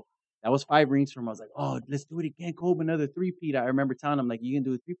 So that was 5 rings from him. I was like, oh, let's do it again, Kobe, another three-peat. I remember telling him, like, you can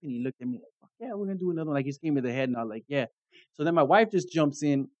do a three-peat. He looked at me like, fuck yeah, we're gonna do another one. Like, he just gave me the head, and I was like, yeah. So then my wife just jumps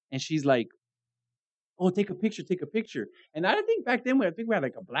in and she's like, oh, take a picture, take a picture. And I think back then, I think we had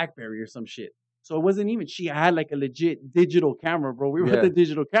like a BlackBerry or some shit. So it wasn't even, she had like a legit digital camera, bro. We put Yeah. the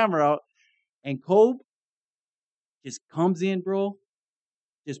digital camera out, and Kobe just comes in, bro,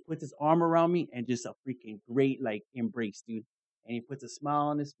 just puts his arm around me and just a freaking great like embrace, dude. And he puts a smile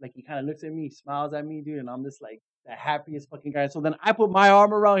on his, like he kind of looks at me, he smiles at me, dude, and I'm just like the happiest fucking guy. So then I put my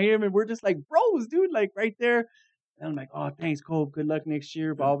arm around him and we're just like bros, dude, like right there. And I'm like, oh, thanks, Kobe. Good luck next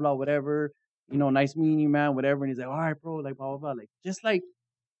year, blah, blah, whatever. Nice meeting you, man, whatever. And he's like, all right, bro, like, blah, blah, blah. Like, just like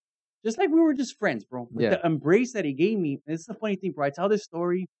we were just friends, bro. But Yeah. the embrace that he gave me, and it's the funny thing, bro. I tell this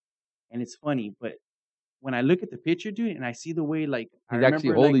story and it's funny, but when I look at the picture, dude, and I see the way, like, I He's actually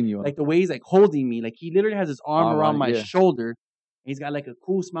remember, holding you. like the way he's like holding me, like he literally has his arm Arm around on it, my yeah. shoulder, and he's got like a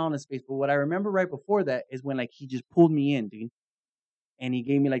cool smile on his face. But what I remember right before that is when like he just pulled me in, dude, and he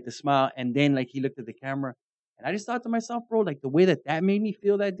gave me like the smile, and then like he looked at the camera, and I just thought to myself, bro, like the way that made me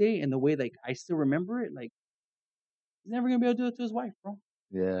feel that day, and the way like I still remember it, like he's never gonna be able to do it to his wife, bro.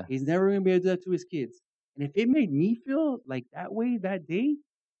 Yeah. He's never gonna be able to do that to his kids. And if it made me feel like that way that day,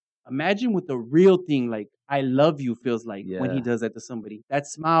 imagine what the real thing, like I love you, feels like when he Yeah. does that to somebody. That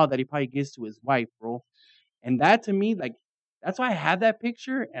smile that he probably gives to his wife, bro. And that to me, like, that's why I have that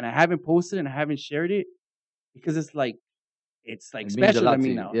picture and I haven't posted and I haven't shared it, because it's like It means a special to lot to me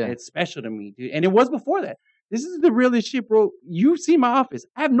you. now. Yeah. It's special to me, dude. And it was before that. This is the realest shit, bro. You see my office.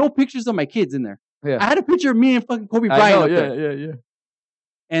 I have no pictures of my kids in there. I Yeah. had a picture of me and fucking Kobe I Bryant know. up Yeah. there. Yeah. Yeah.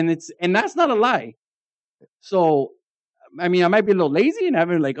 And that's not a lie. So I mean, I might be a little lazy and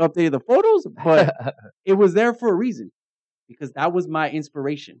haven't like updated the photos, but it was there for a reason, because that was my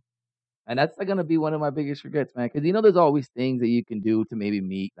inspiration. And that's like gonna be one of my biggest regrets, man. Because there's always things that you can do to maybe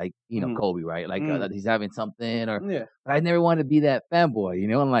meet, like Mhm. Kobe, right? Like Mm. that he's having something, or Yeah. but I never wanted to be that fanboy,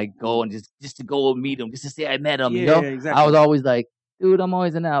 and like go and just to go and meet him, just to say I met him. Yeah, I exactly. was always like, dude, I'm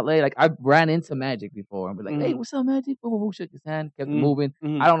always in LA. Like I ran into Magic before and be like, hey, Mhm. what's up, Magic? Boom, boom, boom, shook his hand, kept it Mhm. moving.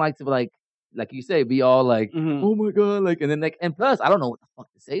 Mhm. I don't like to like you say, be all like, Mhm. oh my god, like, and then like, and plus, I don't know what the fuck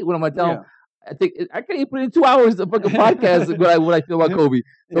to say. What am I telling him? Yeah. I think I can't even put in 2 hours of fucking podcast what I feel about Kobe.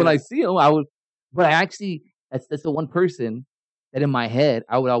 So when Yeah. I see him, I would. But I actually, that's the one person that in my head,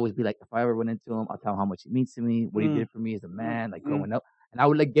 I would always be like, if I ever run into him, I'll tell him how much he means to me, what he Mm. did for me as a man, like Mm. growing up. And I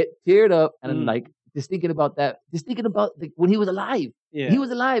would like get teared up and then Mm. like just thinking about that, just thinking about like, when he was alive. Yeah. He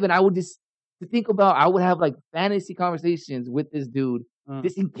was alive. And I would just to think about, I would have like fantasy conversations with this dude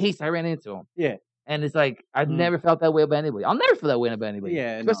just in case I ran into him. Yeah. And it's like, I've Mm. never felt that way about anybody. I'll never feel that way about anybody.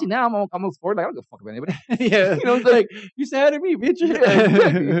 Yeah, Especially no. now, I'm a sport. Like, I don't give a fuck about anybody. Yeah. You know, it's Like, you say hi to me, bitch. yeah,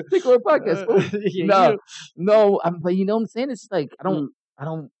 exactly. Take over a podcast, fool. Yeah, No, no, but you know what I'm saying? It's like Mm.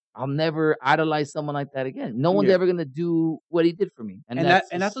 I'll never idolize someone like that again. No one's Yeah. ever gonna do what he did for me, and that's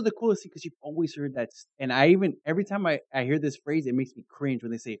just, what the coolest thing, because you've always heard that. And I even every time I hear this phrase, it makes me cringe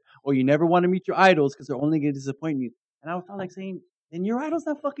when they say, "Oh, you never want to meet your idols because they're only going to disappoint you." And I felt like saying, "Then your idol's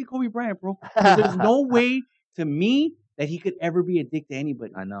not fucking Kobe Bryant, bro. 'Cause there's no way to me that he could ever be a dick to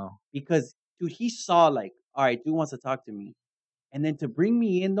anybody, I know. because dude, he saw like, all right, dude wants to talk to me, and then to bring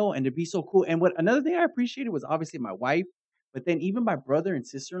me in though, and to be so cool. And what another thing I appreciated was obviously my wife, but then even my brother and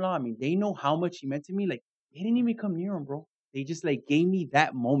sister-in-law. I mean, they know how much he meant to me. Like, they didn't even come near him, bro. they just like gave me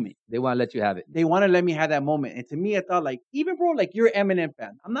that moment. They want to let you have it. They want to let me have that moment. And to me, I thought like, even bro, like you're an Eminem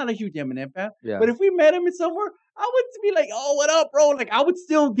fan. I'm not a huge Eminem fan, Yeah. but if we met him in somewhere, I would be like, oh, what up, bro? Like I would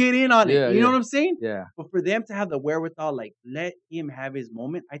still get in on Yeah, it. You know yeah. what I'm saying? Yeah. But for them to have the wherewithal, like let him have his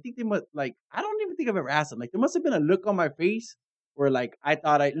moment, I think they must like. I don't even think I've ever asked them. Like there must have been a look on my face where like I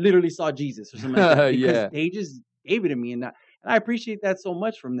thought I literally saw Jesus or something like that because Yeah. they just gave it to me, and I appreciate that so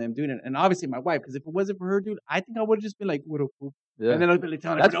much from them, dude. And obviously my wife, because if it wasn't for her, dude, I think I would have just been like, what a fool. Yeah. And then I'd be like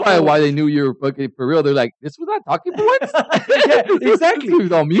telling That's everybody, probably "Oh." why they knew you were fucking for real. They're like, this was not talking for once. Yeah, exactly. He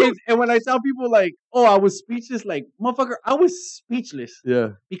was on mute. And when I tell people like, oh, I was speechless, like, motherfucker, I was speechless Yeah.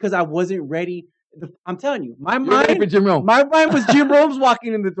 because I wasn't ready. I'm telling you, my You're ready for mind, Jim Rome. my mind was Jim Rome's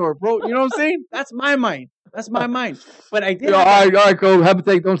walking in the door, bro. You know what I'm saying? That's my mind. That's my mind. But I did. Yo, all right, Cole.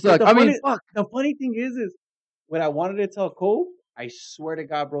 Habitate don't suck. I mean, fuck. The funny thing is what I wanted to tell Cole, I swear to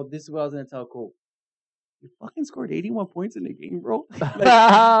God, bro, this is what I was gonna tell Cole. You fucking scored 81 points in the game, bro. Like,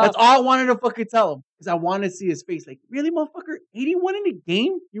 that's all I wanted to fucking tell him. Because I wanted to see his face. Like, really, motherfucker? 81 in the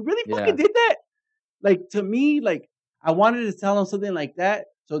game? You really fucking did that? Like, to me, like, I wanted to tell him something like that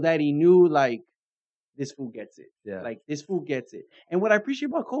so that he knew, like, this fool gets it. Yeah. Like, this fool gets it. And what I appreciate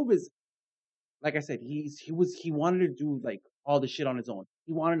about Kobe is, like I said, he wanted to do, like, all the shit on his own.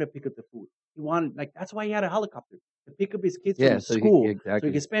 He wanted to pick up the food. He wanted, like, that's why he had a helicopter. To pick up his kids from school. So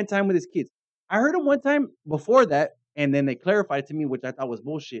he could spend time with his kids. I heard him one time before that, and then they clarified to me, which I thought was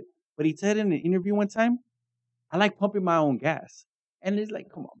bullshit. But he said in an interview one time, I like pumping my own gas. And it's like,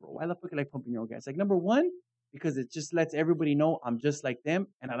 come on, bro. Why the fuck you like pumping your own gas? Like, number one, because it just lets everybody know I'm just like them.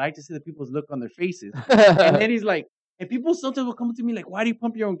 And I like to see the people's look on their faces. And then he's like, and people sometimes will come to me like, why do you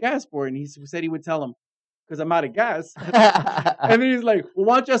pump your own gas for? And he said he would tell them, because I'm out of gas. And then he's like, well,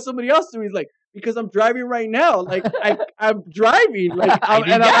 why don't you have somebody else do? He's like, because I'm driving right now. Like I'm driving, like I'm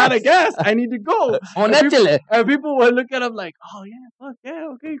out of gas. I need to go. And people will look at him like, oh yeah, fuck yeah,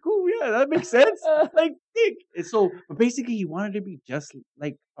 okay, cool, yeah, that makes sense. Like, dick. And so, but basically, he wanted to be just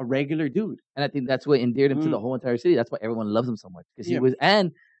like a regular dude. And I think that's what endeared him to the whole entire city. That's why everyone loves him so much because he was,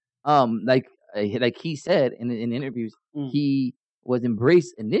 and like he said in interviews, he was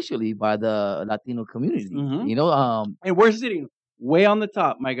embraced initially by the Latino community. You know, and we're sitting way on the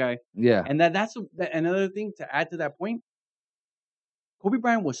top, my guy. Yeah. And that's another thing to add to that point. Kobe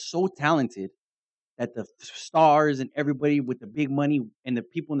Bryant was so talented that the stars and everybody with the big money and the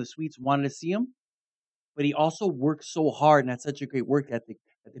people in the suites wanted to see him. But he also worked so hard and had such a great work ethic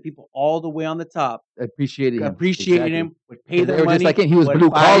that the people all the way on the top appreciated him, would pay their money. Just like him. He was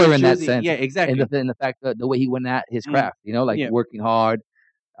blue collar in that sense. Yeah, exactly. And the fact that the way he went at his craft, you know, like working hard,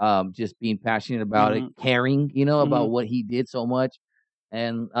 just being passionate about it, caring, you know, about what he did so much.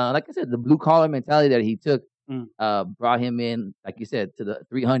 And like I said, the blue collar mentality that he took brought him in, like you said, to the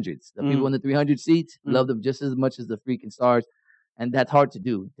 300s. The people in the 300 seats loved him just as much as the freaking stars. And that's hard to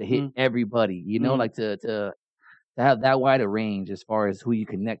do, to hit everybody, you know, like to have that wide a range as far as who you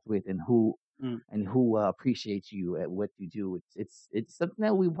connect with and who appreciates you at what you do. It's something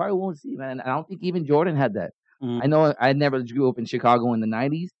that we probably won't see, man. I don't think even Jordan had that. I know I never grew up in Chicago in the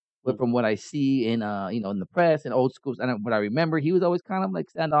 90s, but from what I see in you know, in the press and old schools, and what I remember, he was always kind of like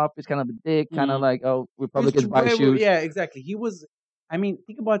standoffish, kind of a dick, kind of like, oh, Republicans buy shoes. Yeah, exactly. He was. I mean,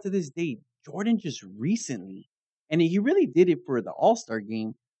 think about it to this day. Jordan just recently, and he really did it for the All-Star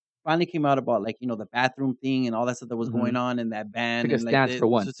game. Finally came out about like, you know, the bathroom thing and all that stuff that was going on in that band. Took a stance for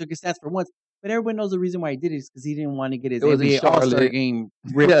once. So took a stance for once. But everyone knows the reason why he did it is because he didn't want to get his NBA All-Star game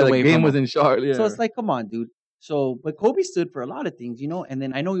ripped away. The game was in Charlotte. Yeah. So it's like, come on, dude. So, but Kobe stood for a lot of things, you know. And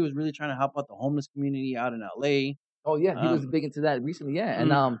then I know he was really trying to help out the homeless community out in LA. Oh yeah, he was big into that recently. Yeah, and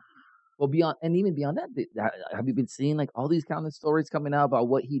well, even beyond that, have you been seeing like all these countless stories coming out about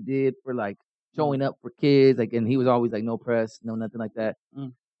what he did for like showing up for kids, like, and he was always like no press, no nothing like that.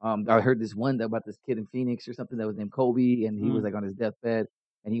 I heard this one about this kid in Phoenix or something that was named Kobe, and he was like on his deathbed,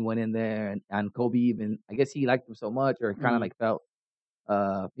 and he went in there, and Kobe even, I guess he liked him so much, or kind of like felt,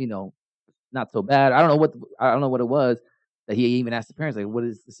 you know, not so bad. I don't know what it was, that he even asked the parents, like, what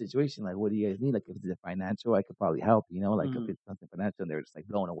is the situation? Like, what do you guys need? Like, if it's financial, I could probably help, you know, like if it's something financial, and they were just like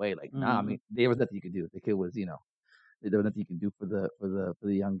blown away. Like, nah, I mean, there was nothing you could do. The kid was, you know, there was nothing you could do for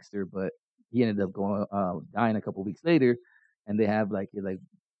the youngster, but he ended up going, dying a couple weeks later, and they have like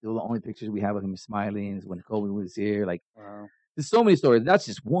the only pictures we have of him smiling is when Kobe was here. Like, wow. There's so many stories. That's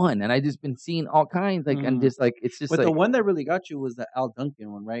just one, and I just been seeing all kinds. Like, and just like it's just. But like, the one that really got you was the Al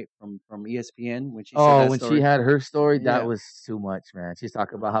Duncan one, right? From ESPN when she. She had her story, that was too much, man. She's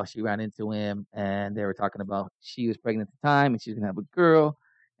talking about how she ran into him, and they were talking about she was pregnant at the time, and she was gonna have a girl,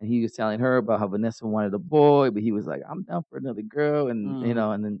 and he was telling her about how Vanessa wanted a boy, but he was like, "I'm down for another girl," and you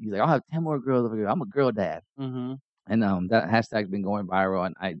know, and then he's like, "I'll have 10 more girls over here. I'm a girl dad." and that hashtag's been going viral,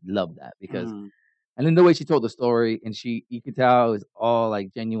 and I love that because, Mhm. and then the way she told the story, and you could tell it was all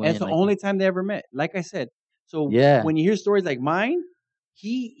like And it's genuine, the like only time they ever met. Like I said, so yeah, when you hear stories like mine,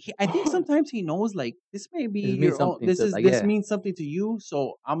 I think sometimes he knows like this may be this means your own. something to like This yeah, means something to you.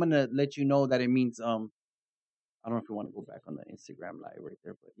 So I'm gonna let you know that it means I don't know if you want to go back on the Instagram live right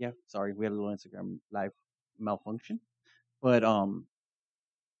there, but yeah, sorry, we had a little Instagram live malfunction. But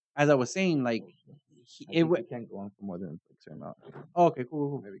as I was saying, like I it think went. you can't go on for more than a certain amount. Oh, okay, cool,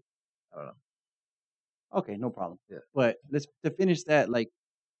 cool. Maybe I don't know. Okay, no problem. Yeah, But let's to finish that. Like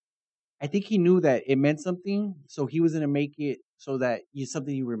I think he knew that it meant something, so he was gonna make it so that you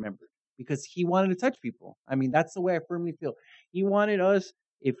something you remember because he wanted to touch people. I mean, that's the way I firmly feel. He wanted us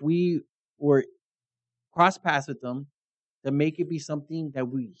if we were cross paths with them to make it be something that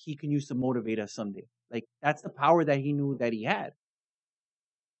we he can use to motivate us someday. Like that's the power that he knew that he had,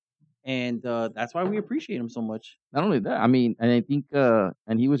 and that's why we appreciate him so much. not only that, I mean, and I think,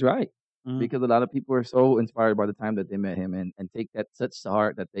 and he was right Hmm. because a lot of people are so inspired by the time that they met him, and take that such to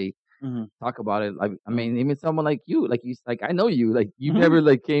heart that they Hmm. talk about it. Like, I Hmm. mean, even someone like you, like I know you, like you Hmm. never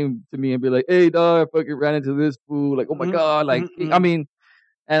like came to me and be like, "Hey, dog, I fucking ran into this fool." Like, oh my Hmm. god, like I Hmm. mean,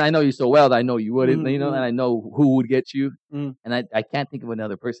 and I know you so well that I know you wouldn't, you know, and Hmm. I know who would get you, Hmm. and I can't think of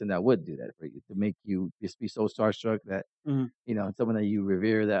another person that would do that for you to make you just be so starstruck that Hmm. you know someone that you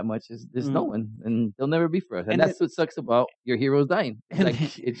revere that much is there's no Hmm. one, and they'll never be for us, and And then that's what sucks about your heroes dying. It's and like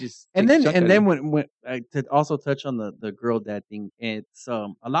then it just takes a chunk and out of you. then when to also touch on the girl dad thing, it's a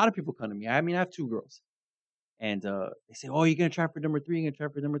lot of people come to me. I mean, I have two girls, and they say, "Oh, you're gonna try for number three? You're gonna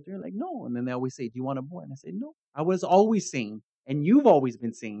try for number three?" I'm like, no. And then they always say, "Do you want a boy?" And I say, "No." I was always saying, and you've always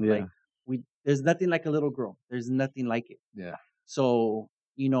been saying, Yeah, like, we there's nothing like a little girl. There's nothing like it. yeah, So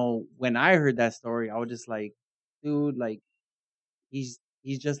when I heard that story, I was just like, dude, like he's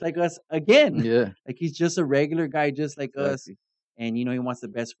just like us again. yeah, Like he's just a regular guy, just like us. exactly. And he wants the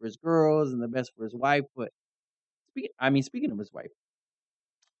best for his girls and the best for his wife. But speaking of his wife,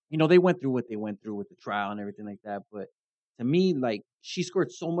 they went through what they went through with the trial and everything like that. But to me, like she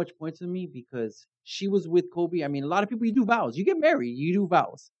scored so much points with me because she was with Kobe. I mean, a lot of people you do vows, you get married, you do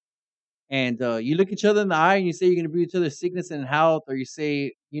vows, and you look each other in the eye and you say you're going to be each other's sickness and health, or you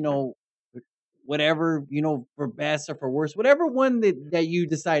say whatever for best or for worse, whatever one that you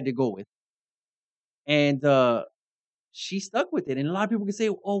decide to go with, and she stuck with it. And a lot of people can say,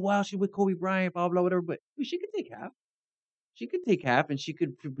 "Oh wow, she with Kobe Bryant, blah blah whatever," but dude, she could take half. She could take half, and she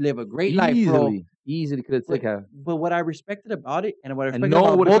could live a great life, bro. Easily could have But taken, but what I respected about it, and what I and respected no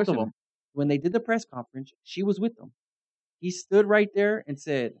one about would have both of questioned her. them, when they did the press conference, she was with them. He stood right there and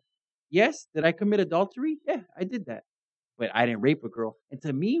said, "Yes, did I commit adultery? Yeah, I did that, but I didn't rape a girl." And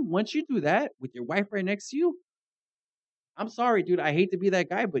to me, once you do that with your wife right next to you, I'm sorry, dude. I hate to be that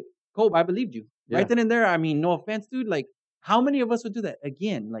guy, but Kobe, I believed you right Yeah, then and there. I mean, no offense, dude. Like, how many of us would do that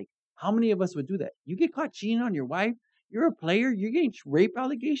again? Like, how many of us would do that? You get caught cheating on your wife. You're a player. You're getting rape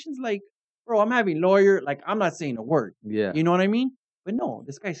allegations. Like, bro, I'm having lawyer. Like, I'm not saying a word. yeah, You know what I mean? But no,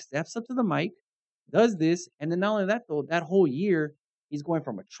 this guy steps up to the mic, does this, and then not only that though, that whole year he's going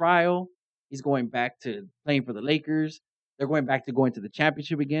from a trial. He's going back to playing for the Lakers. They're going back to going to the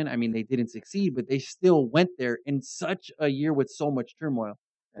championship again. I mean, they didn't succeed, but they still went there in such a year with so much turmoil.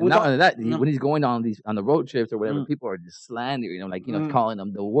 and With not all, only that, mm, when he's going on the road trips or whatever, mm, people are just slandering, like mm, calling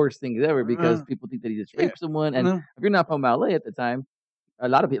him the worst things ever because uh, people think that he just yeah, raped someone. And mm, if you're not from LA at the time, a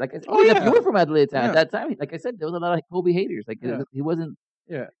lot of people, like I said, oh even if you yeah, were from LA at yeah, that time, like I said, there was a lot of Kobe haters. Like yeah,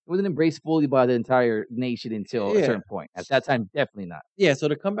 yeah, he wasn't embraced fully by the entire nation until a yeah, certain point. At that time, definitely not. yeah. So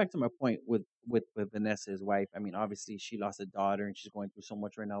to come back to my point with Vanessa, his wife, I mean, obviously she lost a daughter and she's going through so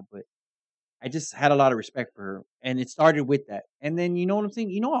much right now, but I just had a lot of respect for her, and it started with that. And then you know what I'm saying?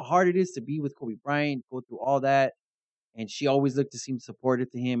 You know how hard it is to be with Kobe Bryant, go through all that, and she always looked to seem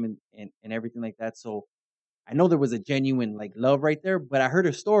supportive to him and everything like that. So I know there was a genuine like love right there, but I heard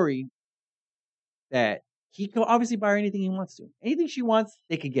a story that he could obviously buy her anything he wants to. Anything she wants,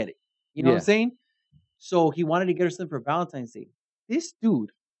 they could get it. You know what I'm Yeah, saying? So he wanted to get her something for Valentine's Day. This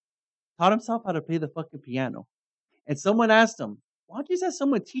dude taught himself how to play the fucking piano. And someone asked him, "Why don't you just have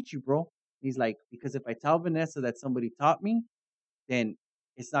someone teach you, bro?" And he's like, "Because if I tell Vanessa that somebody taught me, then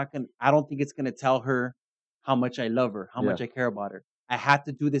it's not gonna I don't think it's gonna tell her how much I love her, how yeah. much I care about her. I have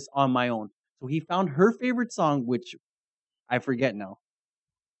to do this on my own." So he found her favorite song, which I forget now,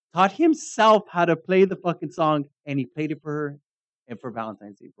 taught himself how to play the fucking song, and he played it for her and for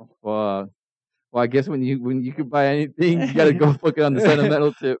Valentine's Day, bro. Well, well, I guess when you could buy anything, you gotta go fucking on the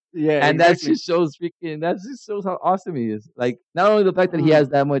sentimental tip, Yeah, and that exactly. just shows that just shows how awesome he is. Like not only the fact that he Mm, has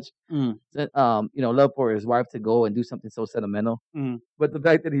that much, mm, love for his wife to go and do something so sentimental, mm, but the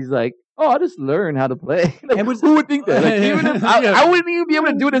fact that he's like, oh, I just learned how to play. Like, And was who would think that? Like, even if yeah. I wouldn't even be able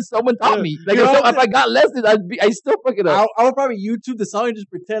to do it if someone taught Yeah. me. Like, You know what I'm if I got lessons, I still fuck it up. I would probably YouTube the song and just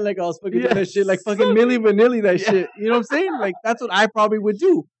pretend like I was fucking doing Yeah, that shit, like fucking so Milli Vanilli that yeah. shit. You know what I'm saying? Like that's what I probably would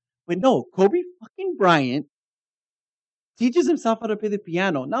do. But no, Kobe fucking Bryant teaches himself how to play the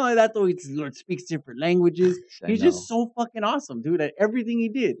piano. Not only that, though, he speaks different languages. I He's know. just so fucking awesome, dude. At everything he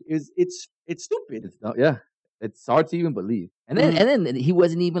did it's stupid. It's not, yeah. It's hard to even believe. And Mm-hmm. then he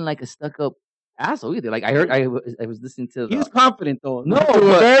wasn't even like a stuck up asshole either. Like I was listening to He was the confident though. No, To a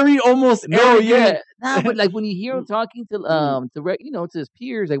but- very almost no, arrogant- yeah, nah, but like when you hear him talking to Mm. to his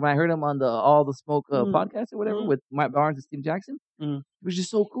peers, like when I heard him on the All the Smoke Mm. podcast or whatever Mm. with Mike Barnes and Steve Jackson, Mm. it was just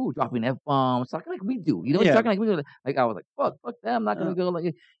so cool, dropping F bombs, talking like we do. You know, he's Yeah. talking like we do. Like I was like, fuck that, I'm not gonna Yeah. go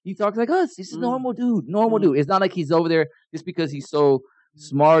like he talks like us. He's just Mm. normal dude, Mm. dude. It's not like he's over there just because he's so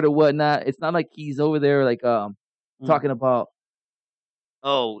smart or whatnot. It's not like he's over there like talking about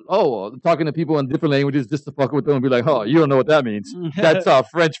talking to people in different languages just to fuck with them and be like, oh, you don't know what that means. That's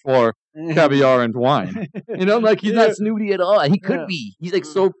French for caviar and wine. You know, like he's Yeah. not snooty at all. He could Yeah. be. He's like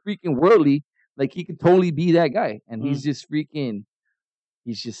so freaking worldly. Like he could totally be that guy. And Mm. he's just freaking.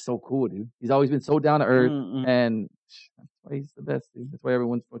 He's just so cool, dude. He's always been so down to earth, Mm-mm. and that's why he's the best, dude. That's why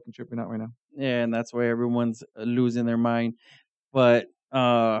everyone's fucking tripping out right now. Yeah, and that's why everyone's losing their mind. But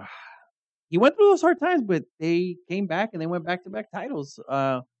he went through those hard times, but they came back and they went back to back titles.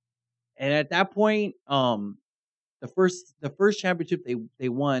 And at that point, the first championship they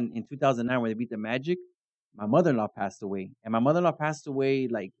won in 2009, where they beat the Magic, my mother-in-law passed away, and my mother-in-law passed away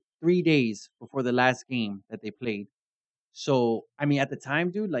like 3 days before the last game that they played. So I mean, at the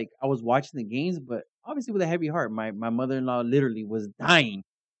time, dude, like I was watching the games, but obviously with a heavy heart. My mother-in-law literally was dying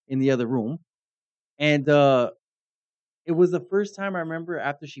in the other room, and it was the first time I remember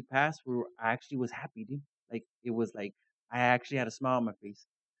after she passed where I actually was happy, dude. Like it was like I actually had a smile on my face.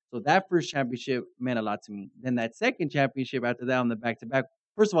 So that first championship meant a lot to me. Then that second championship after that on the back to back.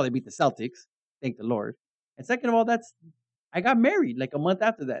 First of all, they beat the Celtics, thank the Lord. And second of all, I got married like a month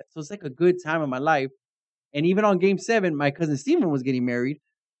after that. So it's like a good time in my life. And even on game 7, my cousin Steven was getting married.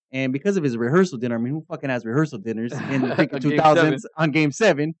 And because of his rehearsal dinner, I mean, who fucking has rehearsal dinners in the freaking On game 2000s on game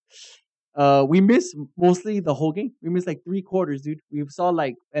 7? We missed mostly the whole game. We missed like 3 quarters, dude. We saw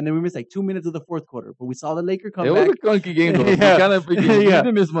and then we missed like 2 minutes of the fourth quarter. But we saw the Laker come It back. was a clunky game though. Yeah. Kind of freaking. You Yeah.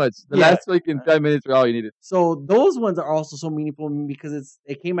 didn't miss much. The Yeah. last freaking 5 minutes were all you needed. So those ones are also so meaningful to me because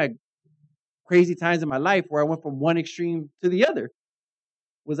it came at crazy times in my life where I went from one extreme to the other. It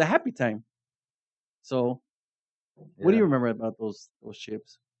was a happy time. So what do you remember about those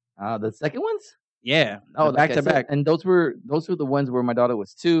chips? The second ones? Yeah. Oh, back like I to said, back. and those were the ones where my daughter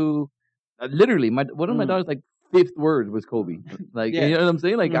was 2. Literally, one of my Mm. daughter's like 5th word was Kobe. Like Yeah. you know what I'm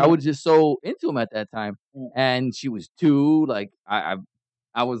saying? Like I Mhm. was just so into him at that time, Mm. and she was 2. Like I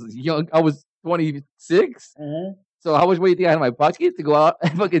was young. I was 26. So how much money do you think I had in my pocket to go out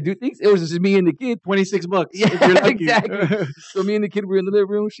and fucking do things? It was just me and the kid. $26. Yeah, if you're lucky. exactly. So me and the kid were in the living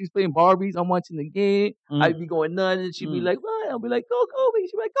room. She's playing Barbies. I'm watching the game. Mm. I'd be going nuts, and she'd be Mm. like, "What?" I'll be like, "Go Kobe."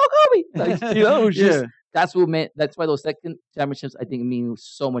 She'd be like, "Go Kobe." Like, you know, it was just that's what meant. That's why those second championships I think mean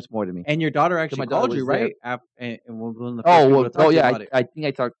so much more to me. And your daughter actually my daughter called you, was there. right? And we'll go in the first people to talk to you yeah. about it. I think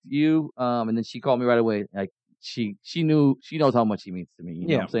I talked to you, and then she called me right away. Like she knows how much he means to me. You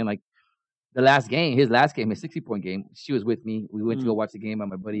know what I'm saying? Like his last game, his 60-point game. She was with me. We went to go watch the game at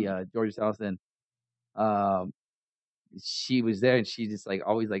my buddy George's house, and she was there, and she just like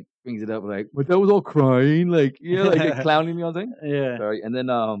always like brings it up, like, but that was all crying, like like clowning me all the time. Yeah. Sorry, and then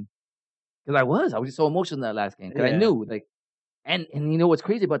because I was just so emotional in that last game because I Yeah. knew like, and you know what's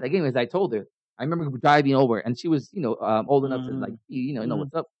crazy about that game is I told her. I remember driving over, and she was old enough to like know Mhm.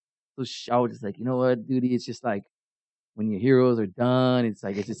 what's up. So I was just like, you know what, dude, it's just like when your heroes are done, it's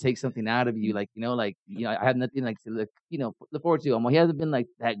like it just takes something out of you. Like I had nothing like to look forward to. He hasn't been like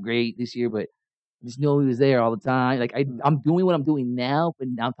that great this year, but I just know he was there all the time. Like I'm doing what I'm doing now, but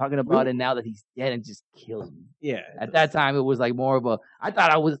now I'm talking about it now that he's dead, and it just kills me. Yeah. At that time, it was like more of a. I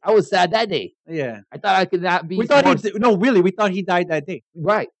thought I was sad that day. Yeah. I thought I could not be. We thought more- we thought he died that day.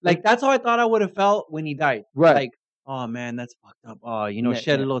 right. Like that's how I thought I would have felt when he died. Right. Like, oh man, that's fucked up. Oh, Yeah,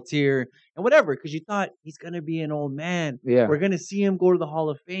 shed a yeah. little tear and whatever, because you thought he's gonna be an old man. Yeah. We're gonna see him go to the Hall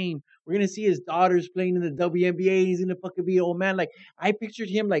of Fame. We're gonna see his daughters playing in the WNBA. He's gonna fucking be an old man. Like I pictured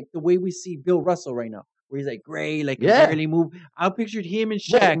him like the way we see Bill Russell right now, where he's like gray, like Yeah. can barely move. I pictured him and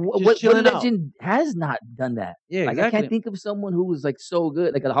Shaq just What chilling out. legend has not done that? Yeah, Like exactly. I can't think of someone who was like so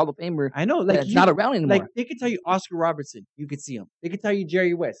good, like a Hall of Famer I know, like that's not around anymore. Like they could tell you Oscar Robertson, you could see him. They could tell you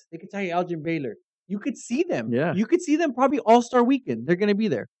Jerry West. They could tell you Elgin Baylor. You could see them. Yeah. You could see them probably All-Star Weekend. They're gonna be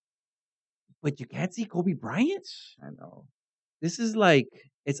there. But you can't see Kobe Bryant. I know. This is like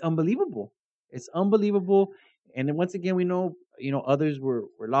It's unbelievable. It's unbelievable. And then once again, we know, others were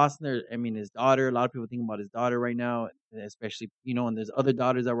lost in there. I mean, his daughter. A lot of people think about his daughter right now, especially, and there's other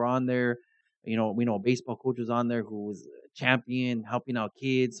daughters that were on there. We know a baseball coach was on there who was a champion, helping out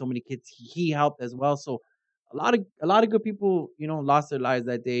kids. So many kids he helped as well. So a lot of good people, lost their lives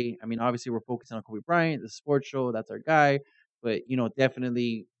that day. I mean, obviously we're focusing on Kobe Bryant, the sports show. That's our guy. But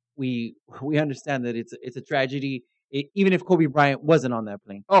definitely we understand that it's a tragedy even if Kobe Bryant wasn't on that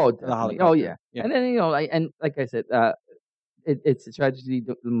plane, Oh, the definitely. Oh, helicopter. yeah. Yeah. And then like I said, it's a tragedy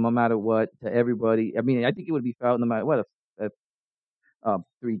no matter what to everybody. I mean, I think it would be felt no matter what if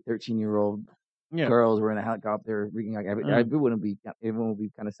 13-year-old Yeah. girls were in a helicopter. Everyone would be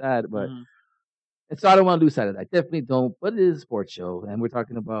kind of sad, but. Mhm. And so I don't want to lose sight of that. Definitely don't. But it is a sports show, and we're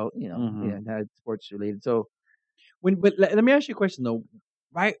talking about Mhm. that's sports related. So But let me ask you a question though.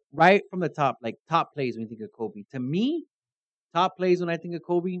 Right from the top, like top plays when you think of Kobe. To me, top plays when I think of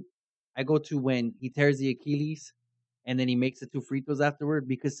Kobe, I go to when he tears the Achilles and then he makes the two free throws afterward.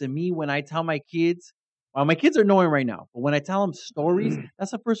 Because to me, when I tell my kids, well, my kids are knowing right now, but when I tell them stories,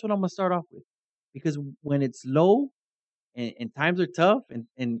 that's the first one I'm gonna start off with. Because when it's low and times are tough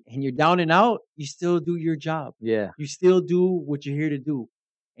and you're down and out, you still do your job. yeah, You still do what you're here to do.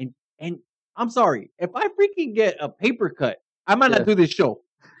 And I'm sorry, if I freaking get a paper cut, I might yeah, not do this show.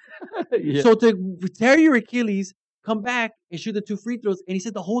 yeah, So to tear your Achilles, come back and shoot the two free throws. And he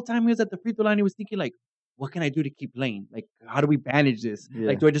said the whole time he was at the free throw line, he was thinking like, what can I do to keep playing? Like, how do we manage this? yeah.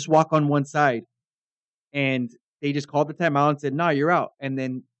 Like, do I just walk on one side? And they just called the timeout and said, no, you're out. And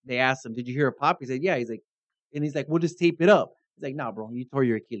then they asked him, did you hear a pop? He said, yeah. He's like, we'll just tape it up. He's like, nah, bro, you tore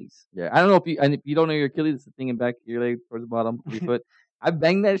your Achilles. Yeah, I don't know if you don't know your Achilles, it's the thing in back of your leg towards the bottom of your foot. I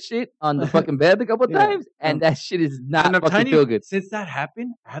banged that shit on the fucking bed a couple Yeah. times, and that shit is not And I'm fucking telling feel you, good. since that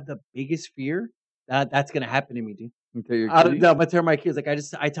happened, I have the biggest fear that that's gonna happen to me, dude. You tear your I'm Achilles? gonna tear my Achilles. Like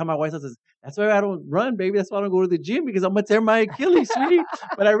I tell my wife, I says, that's why I don't run, baby. That's why I don't go to the gym because I'm gonna tear my Achilles, sweetie.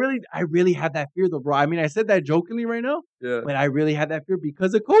 But I really have that fear, though, bro. I mean, I said that jokingly right now, Yeah. but I really had that fear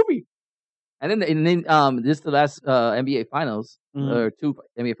because of Kobe. And then this the last NBA finals Mhm. or two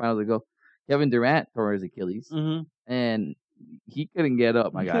NBA finals ago, Kevin Durant tore his Achilles, Mhm. and he couldn't get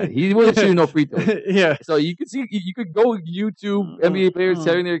up. My guy, he wasn't shooting no free throws. Yeah. So you can see, you could go YouTube NBA players Mm.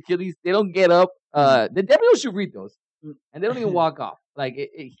 tearing their Achilles. They don't get up. They definitely don't shoot free throws, Mm. and they don't even walk off. Like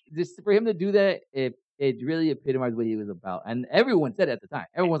just for him to do that, it really epitomized what he was about. And everyone said it at the time.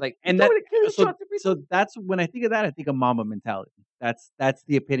 Everyone's like, And "He tore that an Achilles, so shot the free so throws." that's when I think of that, I think of Mamba mentality. That's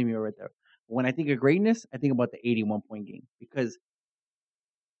the epitome right there. When I think of greatness, I think about the 81-point game because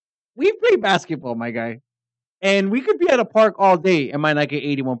we play basketball, my guy, and we could be at a park all day and might not get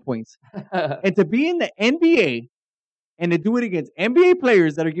 81 points. And to be in the NBA and to do it against NBA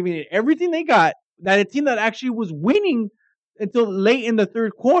players that are giving it everything they got, that a team that actually was winning until late in the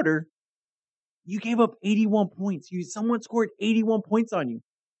third quarter, you gave up 81 points. Someone scored 81 points on you.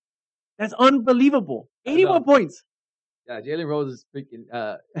 That's unbelievable. I 81 know. points. Yeah, Jalen Rose is freaking.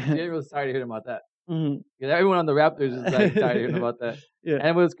 Jalen Rose is tired of hearing about that. Mhm. Because everyone on the Raptors is like tired of hearing about that. Yeah.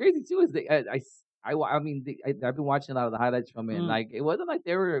 And what's crazy too is I've been watching a lot of the highlights from it. And like it wasn't like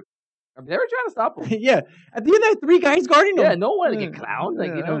they were trying to stop him. Yeah. At the end, there 3 guys guarding him. Yeah, no one wanted to get clowned.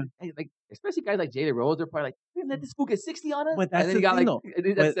 Like Yeah. especially guys like Jalen Rose, they're probably like, "Man, let this fool get 60 on us." But that's and then the he got thing, like, though. and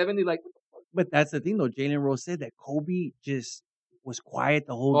then he got But- 70. Like, But that's the thing, though. Jalen Rose said that Kobe just was quiet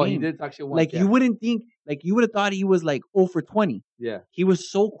the whole oh, game. he did talk shit once. Like, yeah. you wouldn't think, like, you would have thought he was like 0 for 20. Yeah. He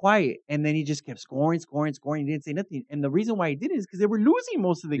was so quiet, and then he just kept scoring. He didn't say nothing. And the reason why he didn't is because they were losing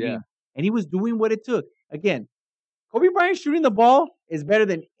most of the Yeah. game. And he was doing what it took. Again, Kobe Bryant shooting the ball is better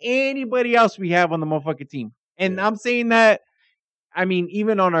than anybody else we have on the motherfucking team. And Yeah. I'm saying that, I mean,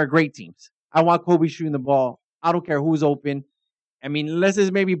 even on our great teams. I want Kobe shooting the ball. I don't care who's open. I mean, unless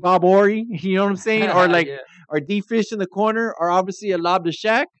it's maybe Bob Horry, you know what I'm saying? Or like, Yeah. or D Fish in the corner, or obviously a lob to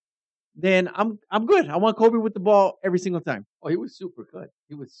Shaq, then I'm good. I want Kobe with the ball every single time. Oh, he was super good.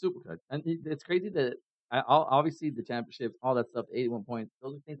 He was super good. And it's crazy that obviously the championships, all that stuff, 81 points,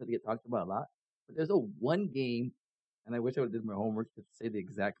 those are things that get talked about a lot. But there's a one game, and I wish I would have did my homework to say the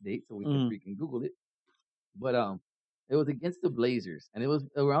exact date so we could freaking Google it. But it was against the Blazers, and it was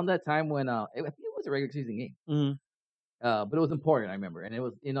around that time when I think it was a regular season game. Mhm. But it was important, I remember, and it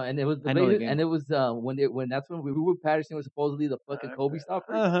was and it was the I know the Blazers, game. and it was when that's when we were Patterson was supposedly the fucking Kobe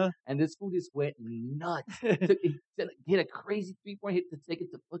stopper, Uh-huh. and this fool just went nuts. He hit a crazy 3-point hit to take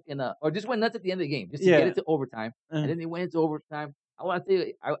it to fucking or just went nuts at the end of the game just to get Yeah. it to overtime, Uh-huh. and then they went into overtime. I want to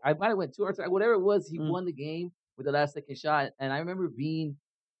say I might have went 2 or whatever it was. He won the game with the last second shot, and I remember being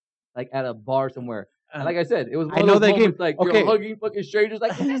like at a bar somewhere. And like I said, it was one I of know those that game. moments like Okay. you're hugging fucking strangers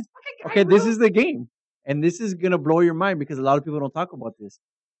like this fucking guy, Okay, this bro. is the game. And this is gonna blow your mind because a lot of people don't talk about this.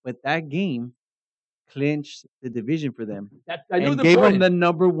 But that game clinched the division for them That I knew and the gave them important. the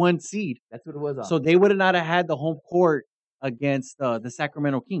number one seed. That's what it was on. So they would have not have had the home court against the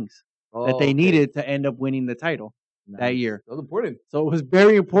Sacramento Kings that Oh, they okay. needed to end up winning the title that Nice. year. That was important. So it was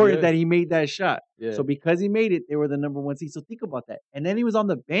very important Yeah. that he made that shot. Yeah. So because he made it, they were the number one seed. So think about that. And then he was on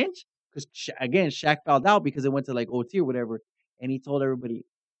the bench because again, Shaq fouled out because it went to like OT or whatever. And he told everybody,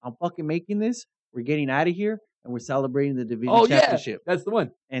 "I'm fucking making this. We're getting out of here, and we're celebrating the division Oh yeah, championship." that's the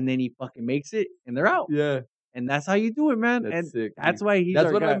one. And then he fucking makes it, and they're out. Yeah, And that's how you do it, man. that's and sick. that's dude. why he's That's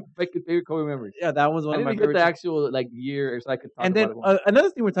our one guy. of my favorite Kobe memories. Yeah, that was one I of didn't my even get the favorites. actual like year, so I could talk And then about it. another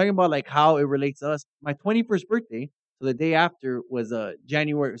thing we're talking about, like how it relates to us. My 21st birthday, so the day after was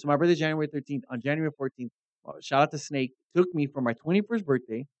January. So my birthday's January 13th. On January 14th, shout out to Snake, took me for my 21st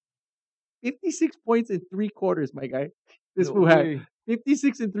birthday. 56 points in 3 quarters, my guy. This No fool had way.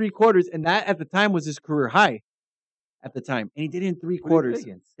 56 in 3 quarters, and that at the time was his career high. At the time, and he did it in three Who did they quarters.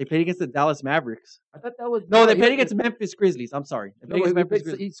 play against? They played against the Dallas Mavericks. I thought that was No, they he played had- against Memphis Grizzlies. I'm sorry. They No, played against he, Memphis played,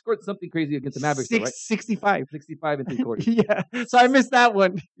 Grizzlies. he scored something crazy against the Mavericks, though, right? 65. 65 and 3 quarters. Yeah. So I missed that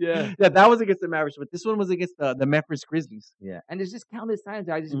one. Yeah. Yeah, that was against the Mavericks, but this one was against the Memphis Grizzlies. Yeah, and there's just countless times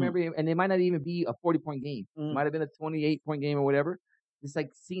I just Mhm. remember him, and it might not even be a 40-point game. Mhm. It might have been a 28-point game or whatever. Just like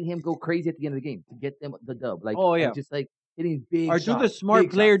seeing him go crazy at the end of the game to get them the dub. Like, Oh, yeah. and just like hitting big Or shots, do the smart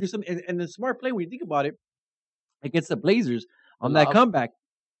big play, or shots. do something. And the smart play, when you think about it, against the Blazers on The that lob. comeback,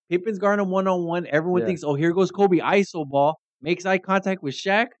 Pippen's guarding him one-on-one. Everyone Yeah. thinks, oh, here goes Kobe, ISO ball, makes eye contact with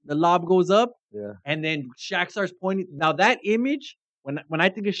Shaq. The lob goes up, Yeah. and then Shaq starts pointing. Now that image, when I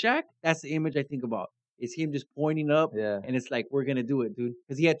think of Shaq, that's the image I think about. Is him just pointing up, Yeah. and it's like, we're gonna do it, dude.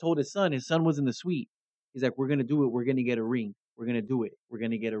 Because he had told his son was in the suite. He's like, we're gonna do it. We're gonna get a ring. We're gonna do it. We're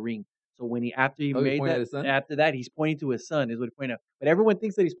gonna get a ring. So when after he Oh, he made pointed at that, his son? after that, he's pointing to his son. Is what he pointed out. But everyone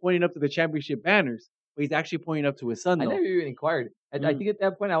thinks that he's pointing up to the championship banners, but he's actually pointing up to his son. I Though. never even inquired. I Mm. think at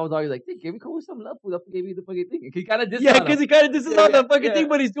that point I was always like, hey, give me Kobe some love. Who gave you the fucking thing? He kind of did. Yeah, because he kind of this is Yeah, on the yeah, fucking yeah. thing,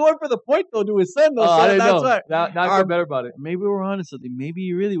 but he's going for the point though to his son though. Oh, so I didn't that's know. why. Now I Our- feel better about it. Maybe we're onto something. Maybe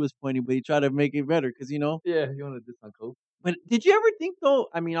he really was pointing, but he tried to make it better because Yeah, you want to diss on Kobe? But did you ever think though?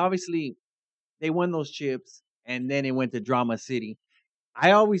 I mean, obviously, they won those chips, and then it went to Drama City.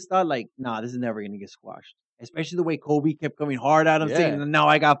 I always thought like, nah, this is never gonna get squashed. Especially the way Kobe kept coming hard at him, Yeah. saying, "Now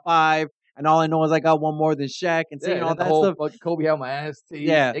I got 5, and all I know is I got one more than Shaq," and saying Yeah, all and the that whole stuff. fucking Kobe had my ass teased.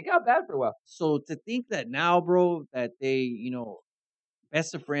 Yeah. It got bad for a while. So to think that now, bro, that they,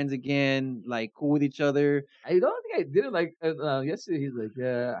 best of friends again, like cool with each other. I don't think I did it like yesterday. He's like,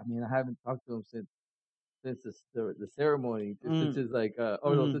 yeah, I mean, I haven't talked to him since the ceremony, since his like,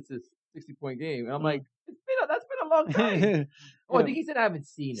 since his 60-point game, and I'm like, that's been a long time. Oh, I think he said I haven't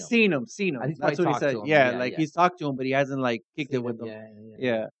seen him. Seen him. I think That's probably what he talked said. to him. Yeah, Yeah, like yeah. he's talked to him, but he hasn't like kicked it Seen with him, him.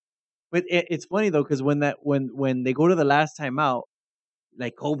 yeah. Yeah. But it's funny though, because when they go to the last time out,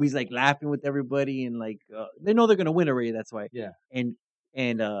 like Kobe's like laughing with everybody, and like they know they're gonna win already. That's why. Yeah. And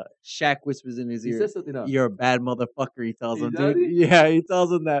Shaq whispers in his He ear, says something else. "You're a bad motherfucker." He tells He him, does dude. it? Yeah, he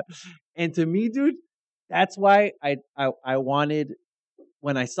tells him that. And to me, dude, that's why I wanted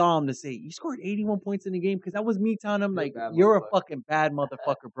when I saw him to say, "You scored 81 points in the game," because that was me telling him You're a like, bad "You're a motherfucker." fucking bad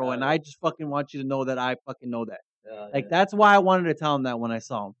motherfucker, bro," and I just fucking want you to know that I fucking know that. Like Yeah. that's why I wanted to tell him that when I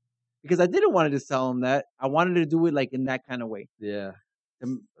saw him, because I didn't want to just tell him that. I wanted to do it like in that kind of way Yeah.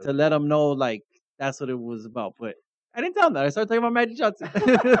 to let him know like that's what it was about. But I didn't tell him that. I started talking about Magic Johnson.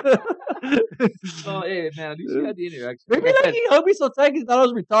 Oh, hey, man, at least you had the interaction. Maybe Like I like said, he hugged me so tight he thought I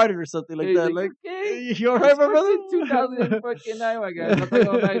was retarded or something like he's that. like, Like, okay, you alright, my brother? 2009, my guy. I'm talking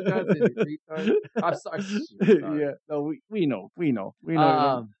about Magic Johnson, you retard. I'm sorry. Sorry. Yeah, no, we know.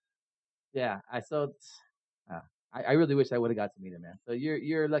 Yeah, I really wish I would have got to meet him, man. So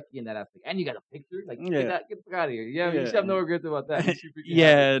you're lucky in that aspect, and you got a picture. Like, Yeah. get the fuck out of here. Yeah, you Yeah. should have no regrets about that. You should freaking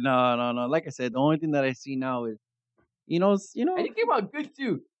have Yeah, no. Like I said, the only thing that I see now is, it. And you came out good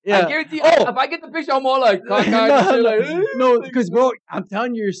too. Yeah. I guarantee. Oh! If I get the picture, I'm all like cockeyed and shit, like, no, because bro, I'm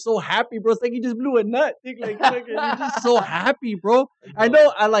telling you, you're so happy, bro. It's like you just blew a nut. Think like you're just so happy, bro. I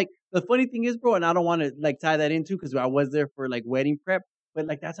know. I like the funny thing is, bro, and I don't want to like tie that into because I was there for like wedding prep, but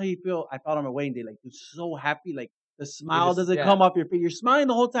like that's how you feel. I felt on my wedding day, like you're so happy, like the smile just- doesn't yeah. come off your face. You're smiling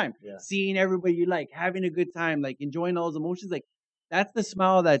the whole time, Yeah. seeing everybody. You're like having a good time, like enjoying all those emotions. Like that's the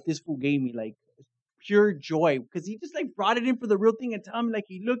smile that this fool gave me, like pure joy, because he just like brought it in for the real thing and tell me like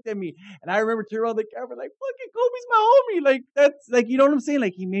he looked at me and I remember turning around the camera like fucking Kobe's my homie, like that's like you know what I'm saying,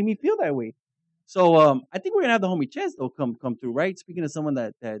 like he made me feel that way. So I think we're gonna have the homie Chess though come through, right? Speaking of someone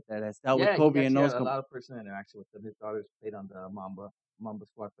that has dealt with Kobe and knows a Kobe. lot of personal interaction with them. His daughters played on the Mamba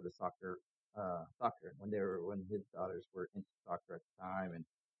squad for the soccer when his daughters were into soccer at the time, and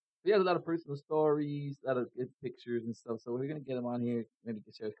He has a lot of personal stories, a lot of good pictures and stuff. So we're gonna get him on here. Maybe he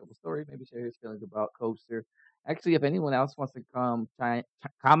can share a couple stories. Maybe share his feelings about Coaster. Actually, if anyone else wants to come and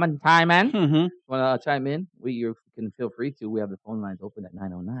chime in, Mm-hmm. want to chime in, you can feel free to. We have the phone lines open at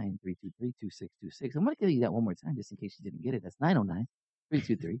 909-323-2626. I'm gonna give you that one more time just in case you didn't get it. That's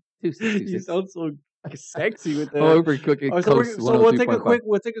 909-323-2626. You sound so sexy with Oh, that. we're cooking Oh, so Coast we'll take a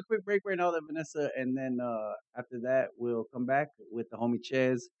 103.5. quick break right now, then Vanessa, and then after that we'll come back with the homie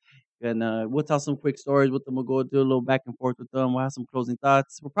Ches, and we'll tell some quick stories with them. We'll go do a little back and forth with them. We'll have some closing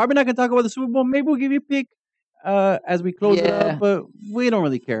thoughts. We're probably not gonna talk about the Super Bowl. Maybe we'll give you a pick as we close it up, Yeah, but we don't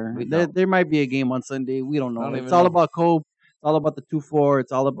really care. we There don't. there might be a game on Sunday. We don't I know. don't It's even all know. about Kobe. It's all about the 2-4.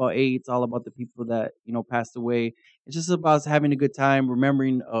 It's all about A. It's all about the people that passed away. It's just about us having a good time,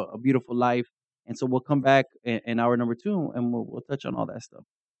 remembering a beautiful life. And so we'll come back in hour number 2, and we'll touch on all that stuff.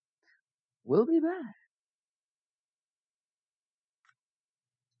 We'll be back.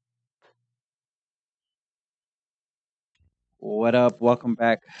 What up? Welcome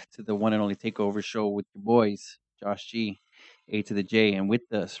back to the one and only Takeover Show with your boys, Josh G, A to the J, and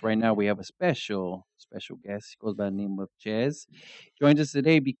with us right now we have a special guest. He goes by the name of Ches. Joins us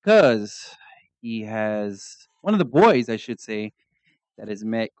today because he has one of the boys, I should say, that has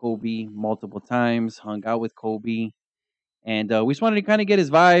met Kobe multiple times, hung out with Kobe, and we just wanted to kind of get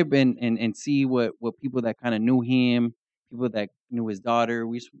his vibe and see what people that kind of knew him, people that knew his daughter.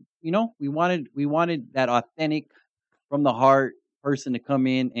 We wanted that authentic from the heart person to come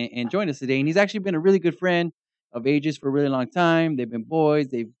in and join us today. And he's actually been a really good friend of Ages for a really long time. They've been boys.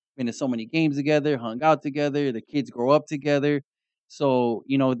 They've been to so many games together, hung out together. The kids grow up together. So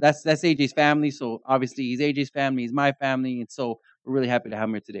that's AJ's family. So obviously he's AJ's family. He's my family, and so we're really happy to have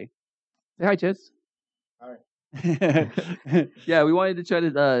him here today. Say hi, Chess. Yeah, we wanted to try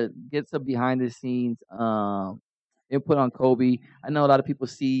to get some behind the scenes input on Kobe. I know a lot of people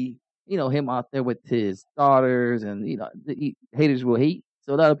see him out there with his daughters, and haters will hate.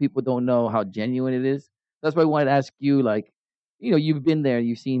 So a lot of people don't know how genuine it is. That's why I wanted to ask you, like, you've been there,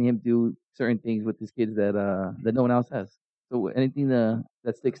 you've seen him do certain things with his kids that no one else has. So anything that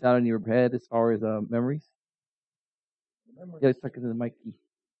sticks out in your head as far as memories? Yeah, let's talk to the mic.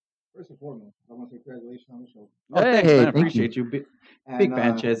 First and foremost, I want to say congratulations on the show. Oh, thanks, Hey, man. thank you. Appreciate you. Big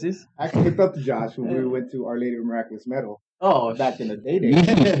fan, Chesses. I actually looked up to Josh when we went to Our Lady of Miraculous Medal Oh, back in the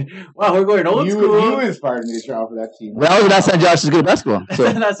day. wow, we're going old school. You inspired me to try out for that team. Well, that's how Josh is good at basketball. So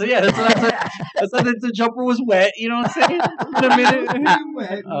So yeah, that's what I said. I said that the jumper was wet. You know what I'm saying? In a minute.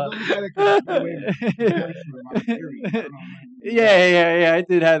 Yeah. I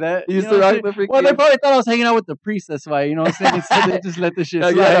did have that. You You used know to what I'm rock saying? the Well, they freaking. probably thought I was hanging out with the priest. That's why. You know what I'm saying? So they just let the shit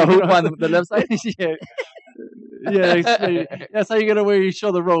slide. You had a you hoop know? on the left side. Yeah. That's how you're gonna wear. You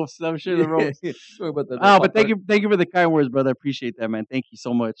show the ropes. I'm sure the ropes. Sorry about that. Oh, but thank you for the kind words, brother. I appreciate that, man. Thank you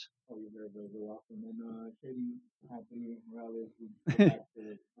so much. Oh, you're very welcome. And Shady, Anthony, Morales, we go back to, I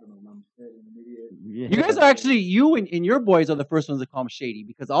don't know, Mom said intermediate. You guys are actually and your boys are the first ones to call him Shady,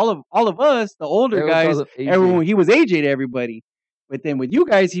 because all of us, the older Everyone guys, calls him AJ. everyone he was AJ to everybody. But then with you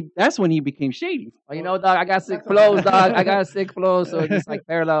guys, that's when he became Shady. Oh, dog, I got sick flows, dog. I got sick flows, so it's like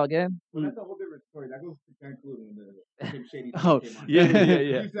parallel again. Well, that's a whole different story. That goes to Cancun when the Kim Shady Oh, came on.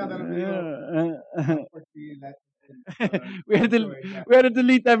 yeah. You saw that on video. we had to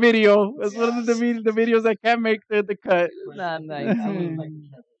delete that video. That's one of the videos that can't make the cut. Nah, Yeah.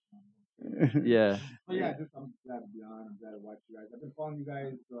 yeah. But yeah, I'm glad to be on. I'm glad to watch you guys. I've been following you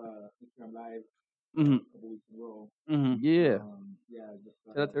guys Instagram Live Mhm. a couple weeks in a row. Mhm. Yeah. Just,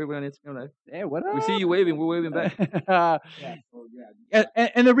 Shout out to everybody on Instagram Live. Hey, what up? We see you waving. We're waving back.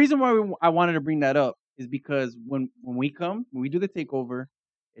 And the reason why I wanted to bring that up is because when we do the takeover,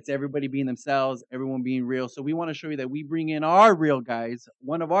 it's everybody being themselves, everyone being real. So we want to show you that we bring in our real guys,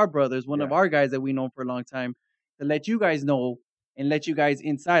 one of our brothers, one of our guys that we know for a long time, to let you guys know and let you guys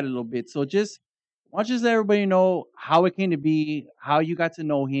inside a little bit. So why don't you just let everybody know how it came to be, how you got to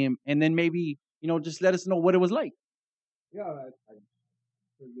know him, and then maybe just let us know what it was like. Yeah,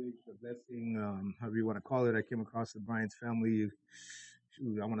 privilege, a blessing, however you want to call it. I came across the Bryant's family,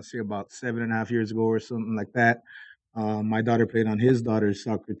 I want to say about 7.5 years ago or something like that. My daughter played on his daughter's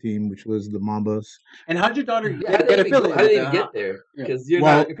soccer team, which was the Mambas. And how'd your daughter How did you even get there? Because you're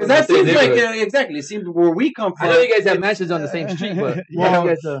not. Because that seems like exactly. It seems where we come from. I know you guys have mansions on the same street, but Well,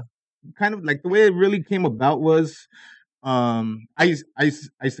 you guys, kind of like the way it really came about was I used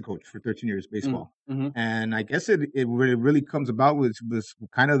to coach for 13 years baseball, and I guess it really comes about was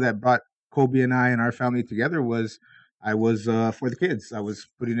kind of that brought Kobe and I and our family together was I was for the kids. I was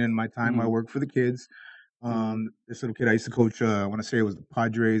putting in my time, my work for the kids. This little kid I used to coach, I want to say it was the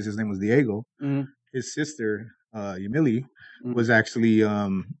Padres. His name was Diego. His sister, Yamili, was actually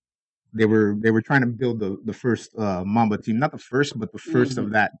they were trying to build the first Mamba team, not the first, but the 1st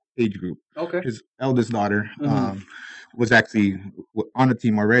of that age group. Okay. His eldest daughter was actually on the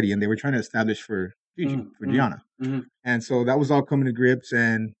team already, and they were trying to establish for Gigi, for Gianna. And so that was all coming to grips,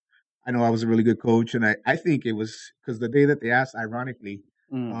 and I know I was a really good coach, and I think it was because the day that they asked, ironically,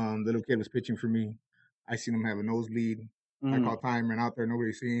 the little kid was pitching for me. I seen him have a nosebleed. I called time, ran out there,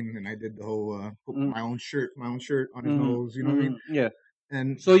 nobody seen, and I did the whole put my own shirt on his nose. You know what I mean? Yeah.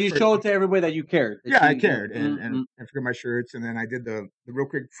 And so you showed to everybody that you cared. Yeah, I cared, and forgot my shirts, and then I did the real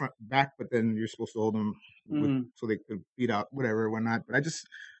quick front back, but then you're supposed to hold them so they could beat out whatever, whatnot. But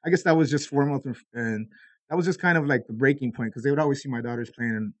I guess that was just formal, and that was just kind of like the breaking point because they would always see my daughters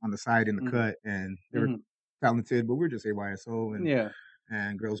playing on the side in the cut, and they were talented, but we were just AYSO,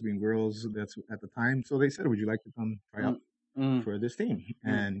 and girls being girls. That's at the time. So they said, "Would you like to come try out for this team?"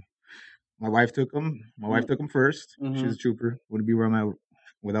 And my wife took them. My wife took them first. She's a trooper. Wouldn't be where I'm at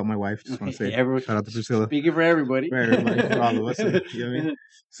without my wife. Just want to say, shout out to Priscilla. Speaking for everybody. For everybody, for all of us. You know what I mean?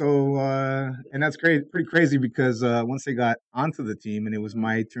 So, and that's pretty crazy because once they got onto the team and it was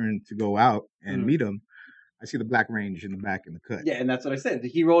my turn to go out and meet them, I see the black range in the back in the cut. Yeah, and that's what I said.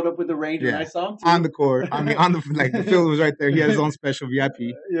 He rolled up with the range when I saw him too. On the court. I mean, on the the field was right there. He had his own special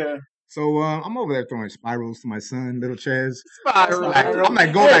VIP. Yeah. So I'm over there throwing spirals to my son, little Ches. Spiral. I'm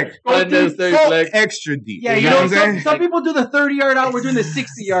like, go extra deep. Yeah, you know some people do the 30-yard out. We're doing the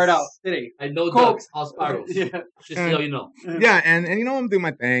 60-yard out today. I know ducks, all spirals. Yeah. Just so you know. Yeah, and you know I'm doing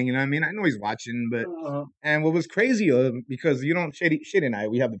my thing. You know what I mean? I know he's watching, but and what was crazy because you know Shady and I,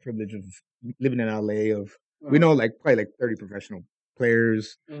 we have the privilege of living in LA. We know probably 30 professional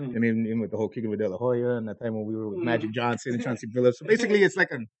players. I mean, even with the whole Kicking with De La Hoya and that time when we were with Magic Johnson and Chauncey Billups. So basically, it's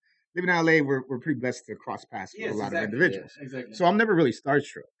like living in LA, we're pretty blessed to cross paths with a lot of individuals. Yeah, exactly. So I'm never really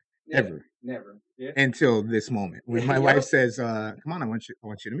starstruck, ever. Never. Yeah. Until this moment. When my wife says, come on, I want you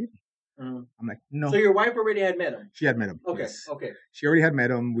to meet him. I'm like, no. So your wife already had met him? She had met him. Okay, yes. okay. She already had met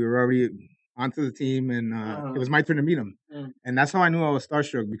him. We were already onto the team, and it was my turn to meet him. And that's how I knew I was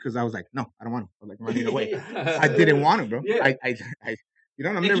starstruck, because I was like, no, I don't want him. I was like running away. I didn't want him, bro. Yeah. I you know,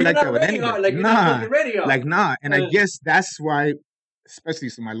 I'm never like that with anybody. Nah. And I guess that's why, especially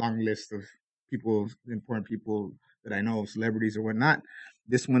to my long list of important people that I know, celebrities or whatnot,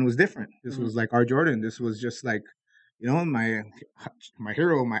 this one was different. This was like our Jordan. This was just like, you know, my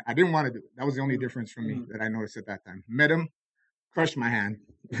hero. I didn't want to do it. That was the only difference for me that I noticed at that time. Met him, crushed my hand.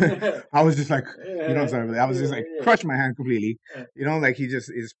 I was just like, you know, sorry, I was just like, crushed my hand completely. You know, like he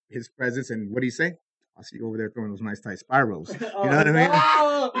just is his presence. And what did he say? I'll see you over there throwing those nice tight spirals. You know what I mean?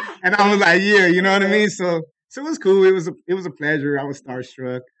 And I was like, yeah, you know what I mean? So it was cool. It was a pleasure. I was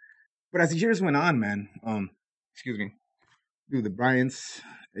starstruck. But as the years went on, man, excuse me, dude, the Bryants,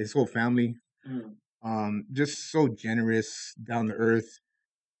 his whole family, just so generous, down to earth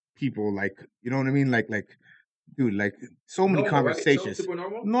people, like, you know what I mean? Like, dude, like so many conversations. Right? So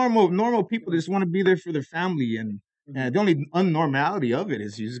super Normal people just want to be there for their family, and the only unnormality of it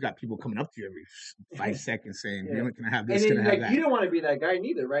is you just got people coming up to you every 5 seconds saying, you know, can I have this? And can I have that? You don't want to be that guy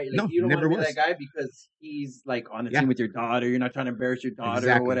neither, right? Like, No, you don't never want to be was. that guy because he's like on the team with your daughter. You're not trying to embarrass your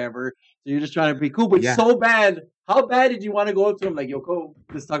daughter or whatever. So you're just trying to be cool. But so bad. How bad did you want to go up to him? Like, yo, Cole,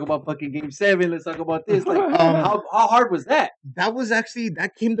 let's talk about fucking Game 7. Let's talk about this. Like, how hard was that?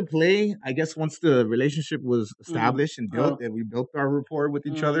 That came to play, I guess, once the relationship was established and built, and we built our rapport with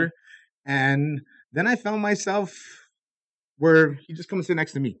each other. And then I found myself where he just comes to sit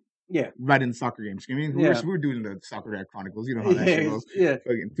next to me. Yeah. Right in the soccer games. I mean, we were doing the Soccer Dad Chronicles. You know how that shit goes. Yeah.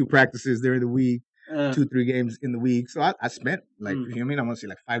 2 practices during the week, 2-3 games in the week. So I spent, like, you know what I mean? I want to say,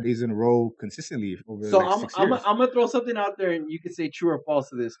 like, 5 days in a row consistently over like 6 years. I'm going to throw something out there, and you can say true or false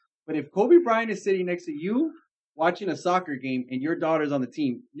to this. But if Kobe Bryant is sitting next to you watching a soccer game and your daughter's on the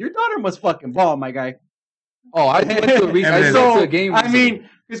team, your daughter must fucking ball, my guy. Oh, I went to a game. I mean,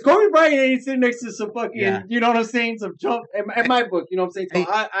 because Kobe Bryant ain't sitting next to some fucking, you know what I'm saying, some jump in my book, you know what I'm saying? So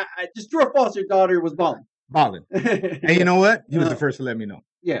I just true or false, your daughter was balling. And you know what? He was the first to let me know.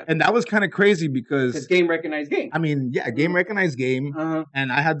 Yeah. And that was kind of crazy because game recognized game. I mean, game recognized game.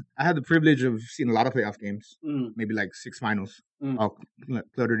 And I had the privilege of seeing a lot of playoff games, maybe like 6 finals, all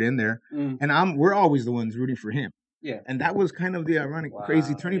cluttered in there. And we're always the ones rooting for him. Yeah. And that was kind of the ironic,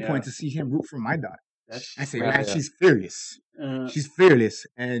 crazy turning point to see him root for my daughter. I say, man, she's fearless. She's fearless.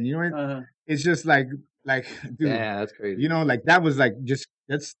 And you know what? It's just like, dude. Yeah, that's crazy. You know, like that was like just,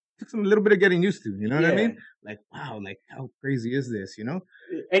 that's took some little bit of getting used to. You know what I mean? Like, wow, like how crazy is this? You know?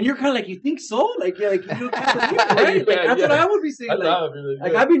 And you're kind of like, you think so? Like, yeah, like you can't believe it, right? Like, that's what I would be saying.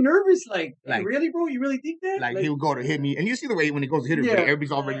 Like I'd be nervous. Like, hey, really, bro? You really think that? Like he would go to hit me, and you see the way when he goes to hit her,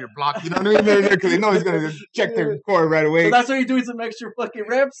 everybody's already your block. You know what I mean? Because they know he's gonna check their core right away. So that's why you're doing some extra fucking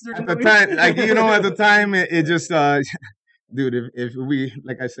reps. At the time, like at the time, it just. Dude, if we,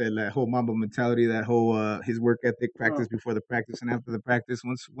 like I said, that whole Mamba mentality, that whole his work ethic, practice before the practice and after the practice,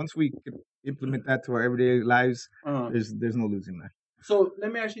 once we could implement that to our everyday lives, there's no losing that. So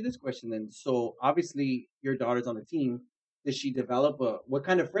let me ask you this question then. So obviously your daughter's on the team. Does she develop what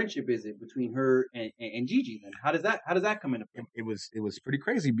kind of friendship is it between her and Gigi then? How does that come into play? It was pretty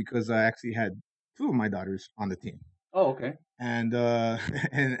crazy because I actually had two of my daughters on the team. Oh, okay. And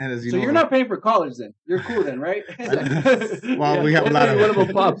and as you know, so you're not paying for college then. You're cool then, right? Well, we have a lot of one of them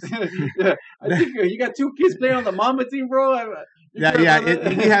pops. Yeah, I think you got two kids playing on the Mamba team, bro. We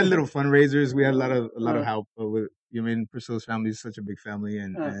had little fundraisers. We had a lot of help with. You mean Priscilla's family is such a big family,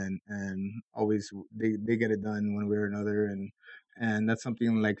 and always they get it done one way or another, and that's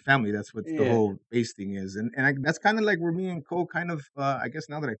something like family. That's what the whole base thing is, and that's kind of like where me and Cole kind of I guess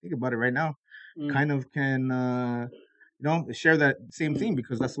now that I think about it right now, kind of can share that same thing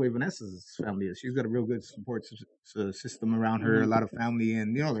because that's the way Vanessa's family is. She's got a real good support system around her, a lot of family,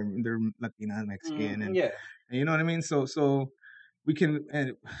 and they're Latina, Mexican, and you know what I mean. So we can,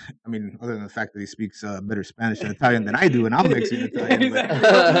 and I mean, other than the fact that he speaks better Spanish and Italian than I do, and I'm Mexican Italian,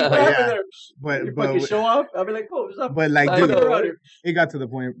 but show off. I'll be like, oh, what's up? But like, dude, it got to the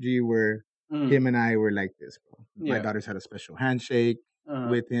point, G, where him and I were like this, bro. My daughters had a special handshake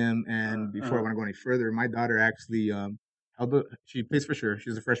with him, and before I want to go any further, my daughter actually she plays for sure.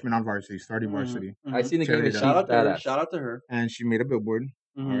 She's a freshman on varsity, starting varsity. I seen the game. Shout out to her. And she made a billboard.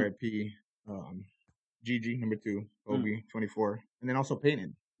 R.I.P. Gigi, number 2, Kobe, 24, and then also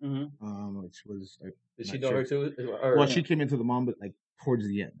painted. Which was like. Did she know her too? Well, she came into the mom, but like towards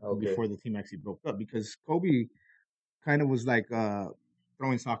the end, before the team actually broke up, because Kobe kind of was like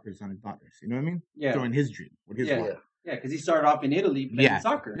throwing soccers on his daughters. You know what I mean? Yeah. Throwing his dream with his daughter. Yeah, because he started off in Italy playing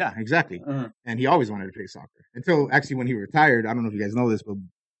soccer. Yeah, exactly. And he always wanted to play soccer until actually when he retired. I don't know if you guys know this, but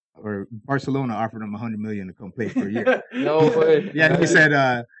Barcelona offered him $100 million to come play for a year. No way. Yeah, he said,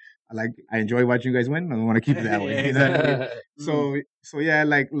 I enjoy watching you guys win. I want to keep it that way. So yeah,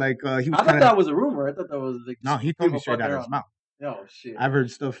 he was. I thought that was a rumor. I thought that was like. No, he told me straight out of his mouth. Oh shit! I've heard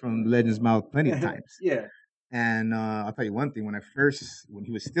stuff from Legend's mouth plenty of times. Yeah. And I'll tell you one thing: when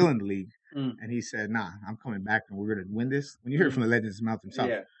he was still in the league, and he said, "Nah, I'm coming back, and we're gonna win this." When you hear it from the Legend's mouth himself,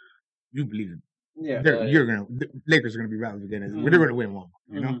 you believe it. Yeah, the Lakers are gonna be relevant again. We're gonna win one.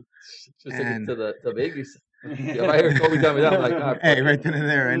 You know. Just to the Vegas. If I heard Kobe tell me that, I'm like, hey, right then and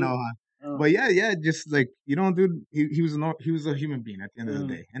there, I know, huh? But yeah, just like dude, he was a human being at the end of the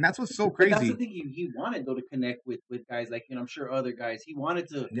day, and that's what's so crazy. But that's the thing he wanted though to connect with guys like I'm sure other guys. He wanted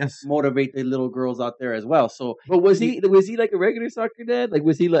to motivate the little girls out there as well. So, but was he like a regular soccer dad? Like,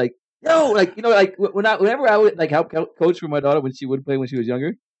 was he like whenever I would like help coach for my daughter when she would play when she was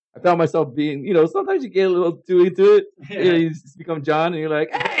younger? I found myself being, sometimes you get a little too into it. Yeah. You just become John, and you're like,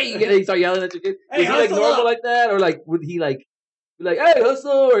 "Hey!" You start yelling at your kid. Hey, was he like normal like that, or like would he like be like, "Hey,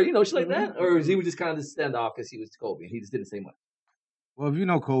 hustle," or shit like that, or was he would just kind of just stand off because he was Kobe and he just didn't say much? Well, if you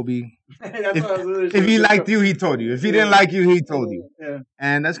know Kobe, if he liked you, he told you. If he didn't like you, he told you. Yeah.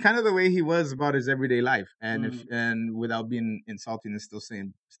 And that's kind of the way he was about his everyday life, and and without being insulting, and still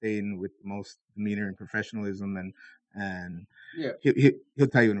staying with the most demeanor and professionalism and he'll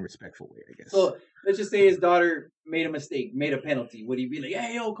tell you in a respectful way, I guess. So let's just say his daughter made a mistake, made a penalty. Would he be like,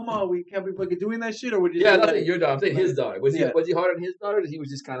 "Hey, yo, come on, we can't be fucking doing that shit"? Or would you? Yeah, not saying your daughter. I'm saying his daughter. Was he hard on his daughter? Or he was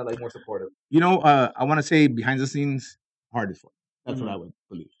just kind of like more supportive. I want to say behind the scenes, hard as fuck. That's what I would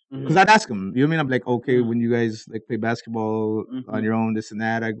believe. Because I'd ask him. You know what I mean? I'm like, okay, when you guys like play basketball on your own, this and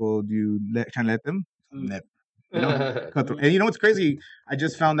that. I go, do you try and let them? Never. And you know what's crazy? I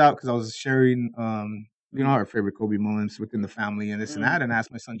just found out because I was sharing. Our favorite Kobe moments within the family and this and that, and I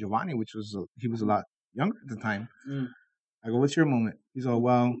asked my son Giovanni, he was a lot younger at the time. I go, "What's your moment?" He's all,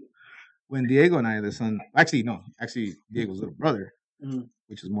 "Well, when Diego and I, the son, actually Diego's little brother,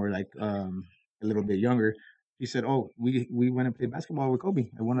 which is more like a little bit younger. He said, "Oh, we went and played basketball with Kobe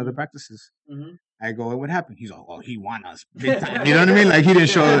at one of the practices." I go, "What happened?" He's all, "Oh, he won us big time." You know what I mean? Like he didn't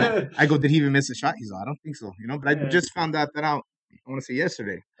show. I go, "Did he even miss a shot?" He's all, "I don't think so." But I just found that out. I want to say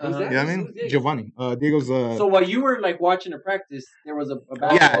yesterday. You know what I mean? Giovanni. Diego's. So while you were like watching the practice, there was a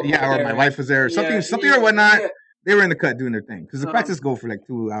basketball or my wife was there, something or whatnot. They were in the cut doing their thing because the practice go for like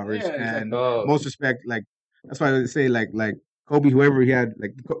 2 hours, and most respect, like that's why I would say like Kobe, whoever he had,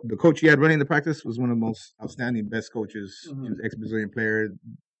 like the coach he had running the practice was one of the most outstanding, best coaches. He was ex-Brazilian player,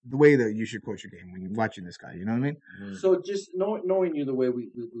 the way that you should coach a game when you're watching this guy. You know what I mean? So just knowing you the way we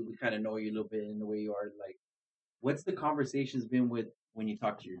kind of know you a little bit, and the way you are, like, what's the conversations been with when you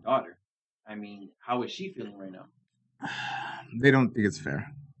talk to your daughter? I mean, how is she feeling right now? They don't think it's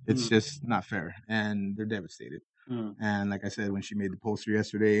fair. It's just not fair, and they're devastated. And like I said, when she made the poster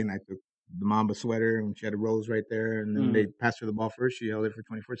yesterday, and I took the Mamba sweater, and she had a rose right there, and then they passed her the ball first. She held it for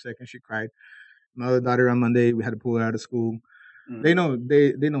 24 seconds. She cried. My other daughter on Monday, we had to pull her out of school. They know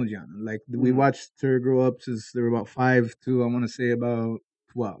Gianna. Like we watched her grow up since they were about 5 to I want to say about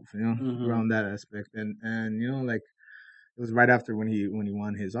 12. You know, around that aspect, and you know, like it was right after when he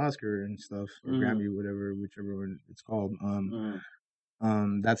won his Oscar and stuff or Grammy, whatever, whichever one it's called.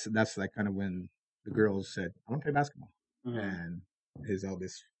 That's like kind of when the girls said, "I want to play basketball," and his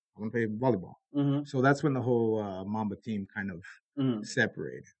eldest, "I want to play volleyball." So that's when the whole Mamba team kind of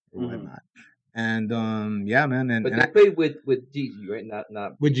separated or whatnot. And yeah, man. But they played with Gigi, right?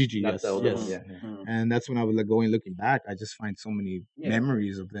 Not with Gigi, not yes, the yes. yeah. And that's when I was like looking back. I just find so many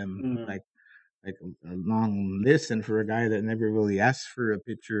memories of them, like a long list. And for a guy that never really asked for a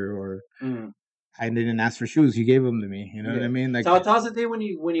picture or I didn't ask for shoes, he gave them to me. You know what I mean? Like, tell us the day when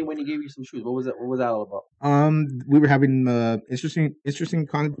he gave you some shoes. What was that? What was that all about? We were having interesting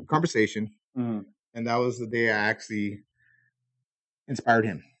conversation, and that was the day I actually inspired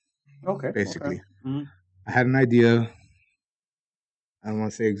him. Okay. Basically, I had an idea. I don't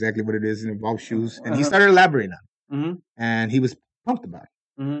want to say exactly what it is. It involves shoes, and he started elaborating on it, and he was pumped about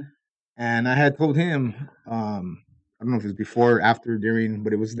it. And I had told him, I don't know if it was before, after, during,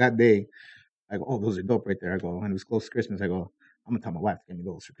 but it was that day. I go, oh, those are dope right there. I go, and it was close to Christmas. I go, I'm gonna tell my wife to get me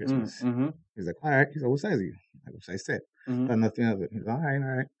those for Christmas. He's like, all right. He's like, what size are you? I go, size 10. Thought nothing of it. He's like, all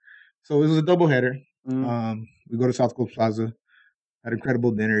right. So it was a double header. We go to South Coast Plaza. Had incredible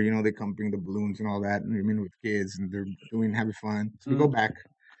dinner. You know, they come bring the balloons and all that. And I mean, with kids, and they're having fun. So we go back.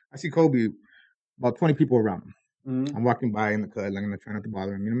 I see Kobe, about 20 people around him. I'm walking by in the cut. Like, I'm not trying not to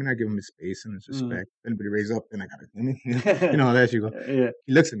bother him. You know, I mean, I give him his space and his respect. If anybody raise up, then I got to, you know, there you go.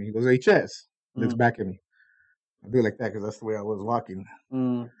 He looks at me. He goes, hey, Chess. Looks back at me. I do it like that because that's the way I was walking.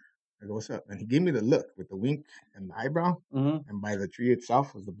 I go, what's up? And he gave me the look with the wink and the eyebrow. And by the tree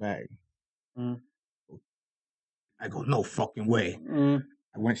itself was the bag. I go, no fucking way.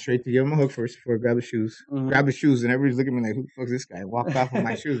 I went straight to give him a hug first before I grabbed the shoes. Grabbed the shoes, and everybody's looking at me like, who the fuck's this guy? Walked off with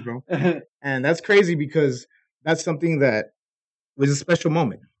my shoes, bro. And that's crazy because that's something that was a special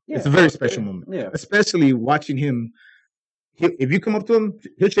moment. It's a very special moment. Especially watching him. If you come up to him,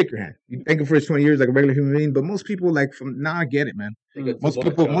 he'll shake your hand. You thank him for his 20 years like a regular human being. But most people, like, I get it, man. Most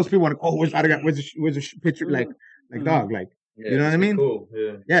people want to, oh, where's the picture? Like dog, like, you know what I mean? Cool.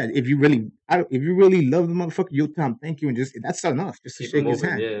 Yeah. If you really love the motherfucker, you'll tell him thank you, and just that's enough, just to shake his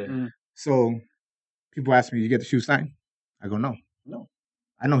hand. So people ask me, "You get the shoe signed?" I go, "No."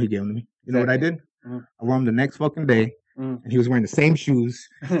 I know he gave them to me. You know what I did? I wore them the next fucking day, and he was wearing the same shoes,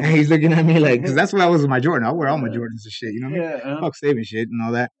 and he's looking at me like, because that's what I was with my Jordan. I wear all my Jordans and shit. You know what I mean? Fuck saving shit and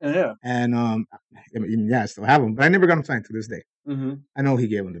all that. And I mean, I still have them, but I never got them signed to this day. I know he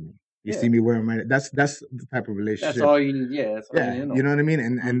gave them to me. You see me wearing my. That's the type of relationship. That's all you need. Yeah, that's all you need to know. You know what I mean?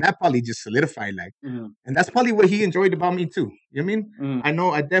 And that probably just solidified, like, and that's probably what he enjoyed about me too. You know what I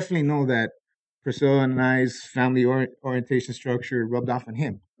mean? I definitely know that Priscilla and I's family orientation structure rubbed off on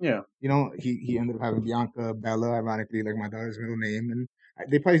him. Yeah. You know, he ended up having Bianca, Bella, ironically, like my daughter's middle name, and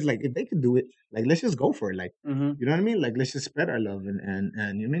they probably like, if they could do it, like, let's just go for it. Like, you know what I mean? Like, let's just spread our love and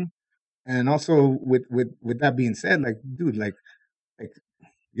you know what I mean? And also with that being said, like, dude, like.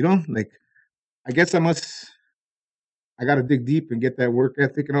 You know, like, I guess I got to dig deep and get that work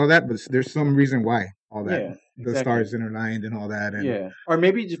ethic and all that, but there's some reason why all that. Yeah, exactly. The stars interlined and all that. And or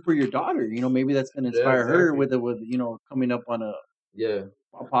maybe just for your daughter, you know, maybe that's going to inspire her with you know, coming up on a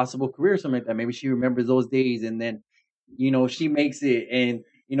possible career or something like that. Maybe she remembers those days, and then, you know, she makes it and,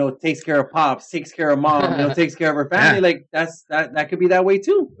 you know, takes care of pops, takes care of mom, you know, takes care of her family. Like, that could be that way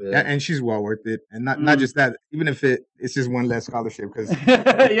too. Yeah, and she's well worth it. And not just that, even if it's just one less scholarship, because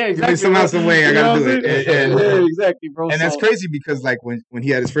exactly. Somehow, some way, I gotta do it. And, exactly, bro. And that's crazy because, like, when he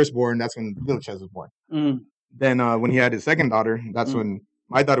had his firstborn, that's when Vilches was born. Then when he had his second daughter, that's when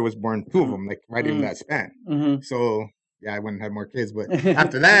my daughter was born. 2 of them, like, right in that span. So yeah, I went and had more kids. But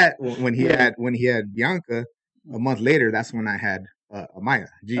after that, when he had Bianca, a month later, that's when I had Amaya,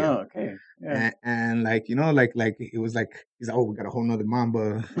 Gia. Oh, okay. And like like it was like he's like, oh, we got a whole nother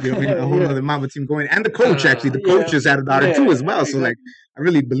Mamba, you know what I mean, a whole nother Mamba team going, and the coach actually, the coach just had a daughter too as well. So like I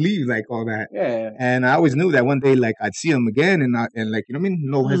really believe like all that. And I always knew that one day like I'd see him again, and like you know what I mean,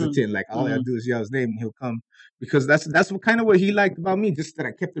 no hesitant, like all I gotta do is yell his name and he'll come, because that's what kind of what he liked about me, just that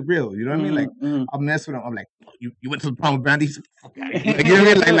I kept it real. You know what I mean? Like I'll mess with him. I'm like, you went to the prom with Brandy? He's like, fuck out of here. Like, you know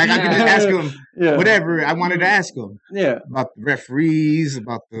what I mean? Like I could just ask him whatever I wanted to ask him. About the referees,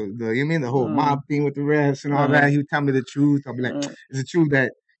 about the you know what I mean, the whole mob thing with the refs and all that. He would tell me the truth. I'll be like, is it true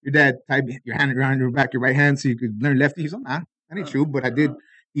that your dad tied your hand around your back, your right hand, so you could learn lefty? He's like, nah, that ain't true, but I did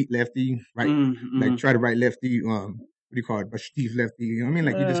eat lefty, right? Like try to write lefty, what do you call it? Brush teeth lefty. You know what I mean?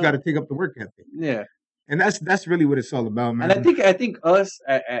 Like you just got to take up the work ethic. And that's really what it's all about, man. And I think us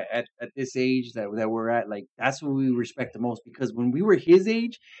at this age that we're at, like that's what we respect the most, because when we were his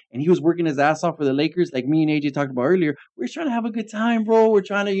age and he was working his ass off for the Lakers, like me and AJ talked about earlier, we're trying to have a good time, bro. We're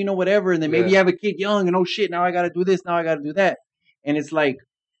trying to, you know, whatever, and then maybe you have a kid young and oh shit, now I got to do this, now I got to do that, and it's like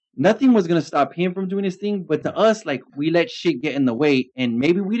nothing was gonna stop him from doing his thing, but to us, like we let shit get in the way, and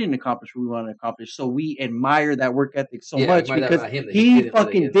maybe we didn't accomplish what we wanted to accomplish. So we admire that work ethic so much because he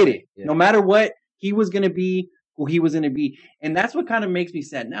fucking did it. No matter what. He was going to be who he was going to be. And that's what kind of makes me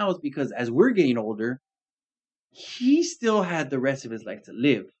sad now, is because as we're getting older, he still had the rest of his life to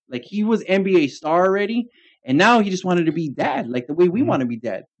live. Like he was NBA star already. And now he just wanted to be dad, like the way we want to be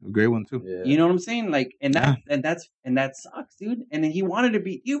dad. A great one too. You know what I'm saying? Like, and that sucks, dude. And then he wanted to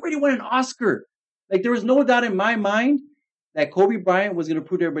be, he already won an Oscar. Like there was no doubt in my mind that Kobe Bryant was going to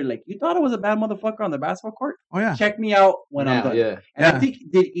prove to everybody, like, you thought I was a bad motherfucker on the basketball court? Oh, yeah. Check me out when I'm done. And I think,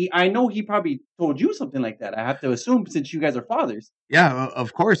 I know he probably told you something like that. I have to assume, since you guys are fathers. Yeah,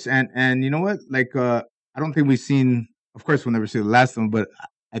 of course. And you know what? Like, I don't think we've seen, of course, we'll never see the last one, but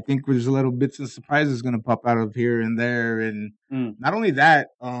I think there's a little bits and surprises going to pop out of here and there. And not only that,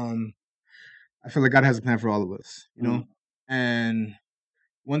 I feel like God has a plan for all of us, you know? And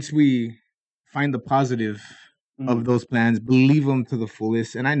once we find the positive of those plans, believe them to the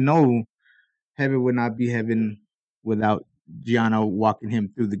fullest. And I know heaven would not be heaven without Gianna walking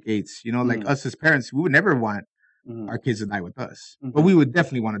him through the gates. You know, like us as parents, we would never want our kids to die with us, but we would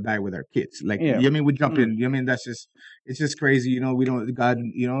definitely want to die with our kids. Like, you know what I mean? We jump in, you know what I mean? It's just crazy. You know, we don't, God,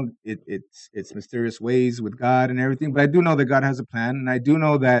 you know, it's mysterious ways with God and everything, but I do know that God has a plan. And I do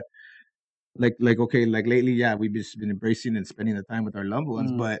know that like, okay, like lately, yeah, we've just been embracing and spending the time with our loved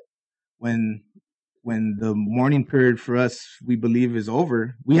ones. But when the mourning period for us, we believe, is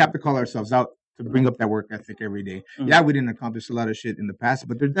over, we have to call ourselves out to bring up that work ethic every day. Yeah, we didn't accomplish a lot of shit in the past,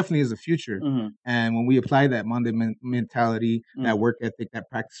 but there definitely is a future. And when we apply that Monday mentality, that work ethic, that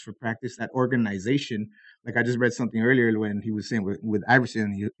practice for practice, that organization, like I just read something earlier when he was saying with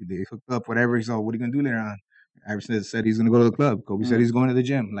Iverson, they hooked up, whatever. He's all, what are you going to do later on? Iverson said he's going to go to the club. Kobe said he's going to the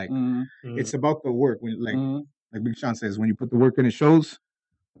gym. Like, it's about the work. When, like Big Sean says, when you put the work in, it shows.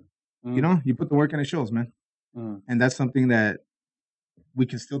 You know, you put the work in, it shows, man. And that's something that we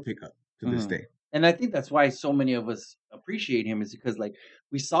can still pick up to this day. And I think that's why so many of us appreciate him, is because, like,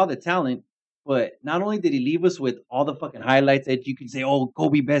 we saw the talent, but not only did he leave us with all the fucking highlights that you can say, oh,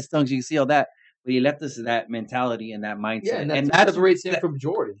 Kobe best dunks, you can see all that, but he left us that mentality and that mindset. Yeah, and that separates him from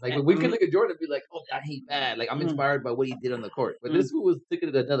Jordan. Like, we can look at Jordan and be like, oh, God, he's bad. Like, I'm inspired by what he did on the court. But this was taking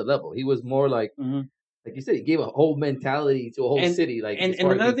it at another level. He was more like you said, he gave a whole mentality to a whole city. Like, and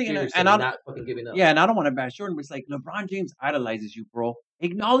another thing, and I'm not fucking giving up. Yeah, and I don't want to bash Jordan, but it's like LeBron James idolizes you, bro.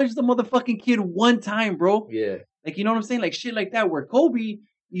 Acknowledge the motherfucking kid one time, bro. Yeah. Like, you know what I'm saying? Like, shit like that, where Kobe,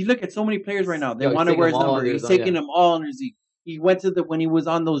 you look at so many players right now, they want to wear his number. He's taking them all under his. He went to when he was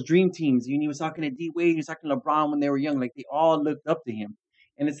on those dream teams, and he was talking to D Wade, he was talking to LeBron when they were young. Like, they all looked up to him.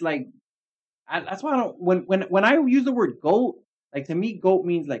 And it's like, that's why I don't, when I use the word GOAT, like, to me, GOAT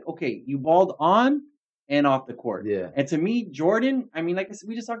means like, okay, you balled on and off the court. Yeah. And to me, Jordan, I mean, like I said,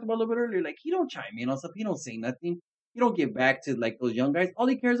 we just talked about a little bit earlier, like, he don't chime in on stuff. He don't say nothing. He don't give back to, like, those young guys. All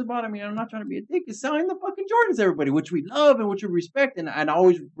he cares about, I mean, I'm not trying to be a dick, is selling the fucking Jordans to everybody, which we love and which we respect. And I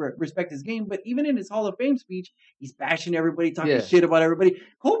always respect his game. But even in his Hall of Fame speech, he's bashing everybody, talking shit about everybody.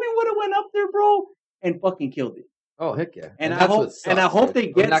 Kobe would have went up there, bro, and fucking killed it. Oh, heck yeah. And I hope they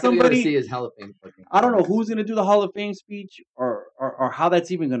get somebody. See his Hall of Fame fucking I don't know who's going to do the Hall of Fame speech or how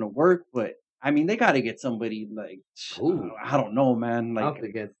that's even going to work, but I mean, they got to get somebody like, I don't know, man. Like,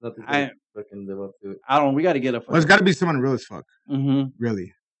 nothing fucking live up to it. We got to get a. Well, it's got to be someone real as fuck.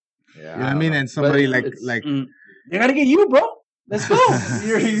 Really. Yeah. You know what I mean? And somebody like. They got to get you, bro. Let's go.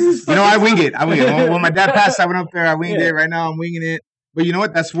 You know, I wing it. When my dad passed, I went up there. I winged it. Right now, I'm winging it. But you know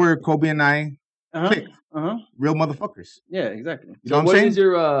what? That's where Kobe and I clicked. Real motherfuckers. Yeah, exactly. You know what I'm saying? Is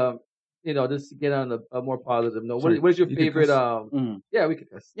your just to get on a more positive note. Sorry, What is your you can favorite? cuss? Yeah, we can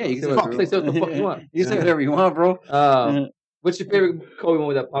cuss. Yeah, you can say say what, whatever say what the fuck you want. you can say whatever you want, bro. What's your favorite Kobe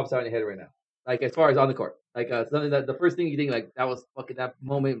moment that pops out in your head right now? Like as far as on the court, like something that the first thing you think like that was fucking that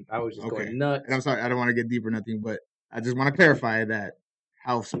moment. I was just Okay. going nuts. And I'm sorry, I don't want to get deep or nothing, but I just want to clarify that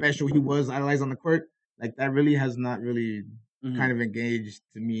how special he was idolized on the court, like that really has not really kind of engaged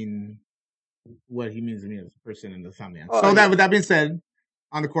to mean what he means to me as a person in the family. Oh, So yeah. that with that being said,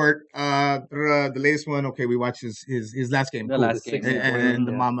 on the court, the latest one, okay, we watched his last game, The cool. last game, and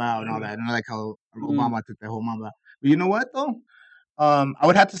the yeah. mama out and all that, and I like how Obama took that whole mama out. But you know what though? I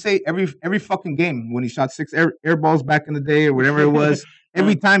would have to say every fucking game when he shot 6 air balls back in the day or whatever it was,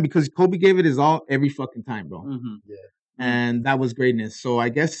 every time because Kobe gave it his all every fucking time, bro. Yeah. And that was greatness. So I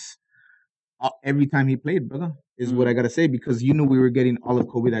guess every time he played, brother, is what I gotta say because you knew we were getting all of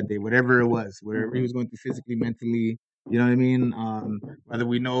Kobe that day, whatever it was, whatever he was going through physically, mentally. You know what I mean? Whether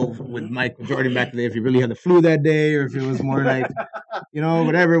we know with Michael Jordan back then if he really had the flu that day or if it was more like,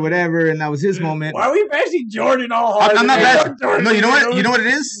 whatever, and that was his moment. Why are we bashing Jordan all hard? I'm not bashing. No, you know what? You know what it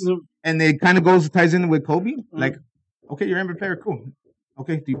is? And it kind of ties in with Kobe. Like, okay, you're an NBA player, cool.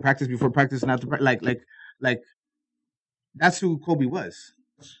 Okay, do you practice before practice and after practice? Like, that's who Kobe was.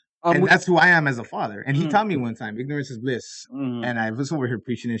 And that's who I am as a father. And he taught me one time, ignorance is bliss. And I was over here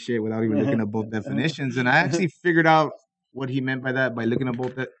preaching and shit without even looking at both definitions. And I actually figured out what he meant by that by looking at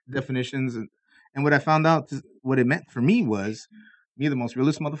both definitions. And what I found out, what it meant for me was, me, the most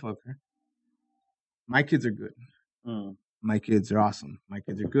realist motherfucker, my kids are good. My kids are awesome. My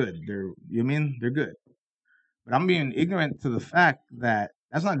kids are good. They're good. But I'm being ignorant to the fact that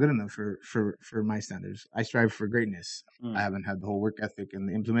that's not good enough for my standards. I strive for greatness. I haven't had the whole work ethic and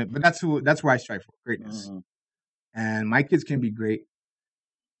the implement, but that's where I strive for greatness. And my kids can be great,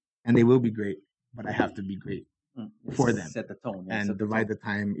 and they will be great, but I have to be great for them. Set the tone and divide the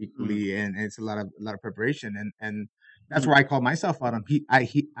time equally, and it's a lot of preparation, and that's where I called myself out on.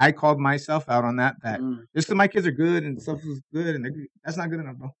 I called myself out on that just because my kids are good and stuff is good, and that's not good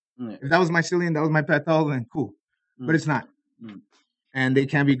enough, bro. If that was my Cillian, that was my Patel, then cool, but it's not. And they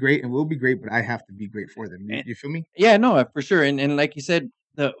can be great and will be great, but I have to be great for them. You feel me? Yeah, no, for sure. And like you said,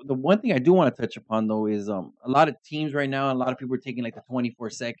 the one thing I do want to touch upon though is a lot of teams right now, a lot of people are taking like the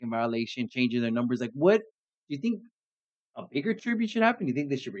 24-second violation, changing their numbers. Like, what do you think a bigger tribute should happen? Do you think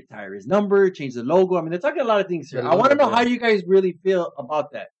they should retire his number, change the logo? I mean, they're talking a lot of things here. I want to know how you guys really feel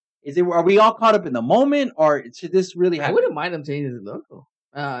about that. Are we all caught up in the moment, or should this really happen? I wouldn't mind them changing the logo.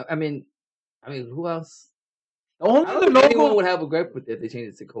 I mean, who else? The only I don't think anyone would have a gripe with it if they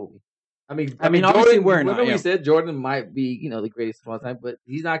changed it to Kobe. I mean, obviously Jordan, we're not. Remember we said Jordan might be, the greatest of all time, but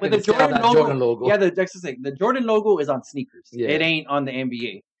he's not going to sell that Jordan logo. Yeah, the Jordan logo is on sneakers. Yeah. It ain't on the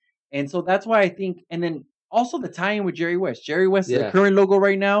NBA, and so that's why I think. And then also the tie-in with Jerry West. Jerry West is the current logo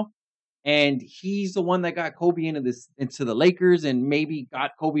right now, and he's the one that got Kobe into the Lakers, and maybe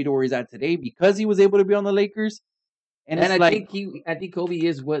got Kobe to where he's at today because he was able to be on the Lakers. And I think Kobe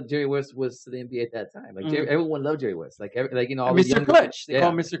is what Jerry West was to the NBA at that time. Like everyone loved Jerry West. All Mr. Clutch. They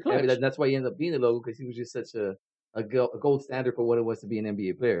call him Mr. Clutch. That's why he ended up being the logo because he was just such a gold standard for what it was to be an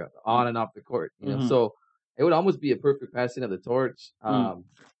NBA player on and off the court. So it would almost be a perfect passing of the torch. I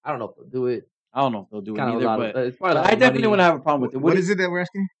don't know if they'll do it. I don't know if they'll do it either, but I definitely wouldn't have a problem with it. What is it that we're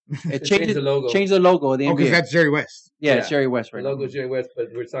asking? Change the logo. Change the logo of the NBA. because that's Jerry West. Yeah, it's Jerry West right now. The logo is Jerry West, but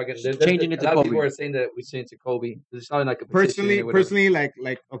we're talking changing it to Kobe. A lot of people are saying that we change to Kobe. It's not like a personally, like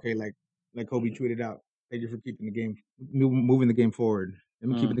Kobe tweeted out. Thank you for keeping the game, moving the game forward.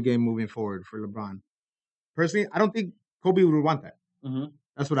 Keeping the game moving forward for LeBron. Personally, I don't think Kobe would want that.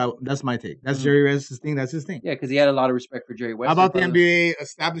 That's my take. That's Jerry West's thing. That's his thing. Yeah, because he had a lot of respect for Jerry West. How about the NBA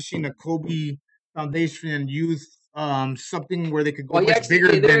establishing a Kobe Foundation and youth something where they could go much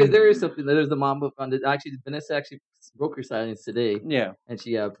bigger? There is something. There's the Mamba Foundation. Actually, Vanessa broke her silence today. Yeah, and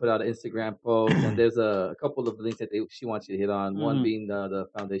she put out an Instagram post, and there's a couple of links that she wants you to hit on. One being the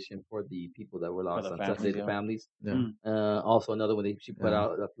foundation for the people that were lost on Sunday, the families. Yeah. Also another one she put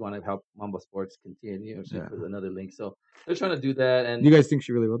out if you want to help Mamba Sports continue. She put another link. So they're trying to do that. And you guys think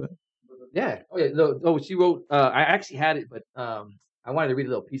she really wrote that? Yeah. Oh yeah. No. She wrote. I actually had it, but I wanted to read a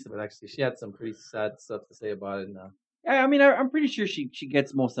little piece of it. Actually, she had some pretty sad stuff to say about it. And, yeah, I mean, I'm pretty sure she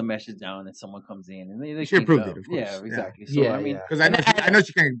gets most of the message down, and someone comes in and they she approved it. Of course. Yeah, exactly. So I mean, because I know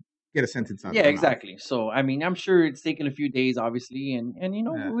she can't get a sentence out. Yeah, exactly. So I mean, I'm sure it's taken a few days, obviously, and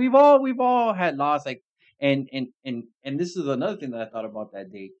we've all had loss, like, and this is another thing that I thought about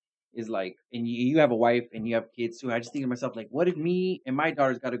that day is like, and you have a wife and you have kids too. I just think to myself, like, what if me and my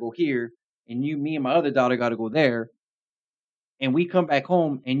daughter's got to go here, and me and my other daughter got to go there, and we come back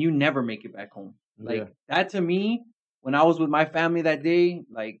home and you never make it back home? Like that to me, when I was with my family that day,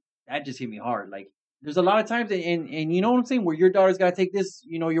 like that just hit me hard. Like, there's a lot of times, and you know what I'm saying, where your daughter's got to take this,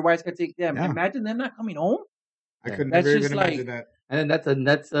 your wife's got to take them. Yeah. Imagine them not coming home. I Yeah. could That's never just even imagine that. And then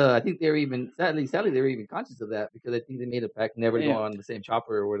that's I think they were even sadly they were even conscious of that because I think they made a pact never to go on the same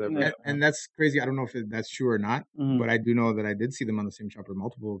chopper or whatever. Yeah. And that's crazy. I don't know if that's true or not, Mhm. but I do know that I did see them on the same chopper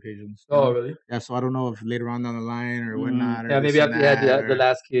multiple occasions. Oh, really? Yeah, so I don't know if later on down the line or whatnot. Or Yeah, maybe this after and you had that, the or-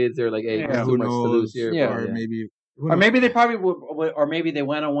 last kids, they're like, hey, Yeah. there's who too much to lose knows? here. Yeah. but Or yeah. maybe, who Or knows? maybe they probably would, or maybe they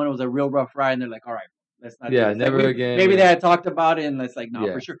went on one. It was a real rough ride, and they're like, "All right, let's not." Yeah, do this. Like, never again, Maybe they yeah. had talked about it, and it's like, no,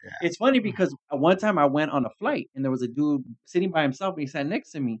 Yeah. for sure. Yeah. It's funny because one time I went on a flight, and there was a dude sitting by himself, and he sat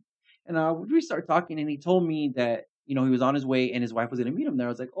next to me, and we started talking, and he told me that he was on his way, and his wife was going to meet him there. I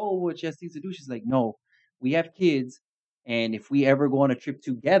was like, "Oh, what she has things to do?" She's like, "No, we have kids, and if we ever go on a trip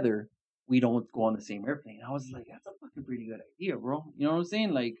together, we don't go on the same airplane." I was like, "That's a fucking pretty good idea, bro." You know what I'm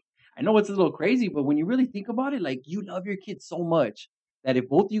saying? Like, I know it's a little crazy, but when you really think about it, like, you love your kids so much that if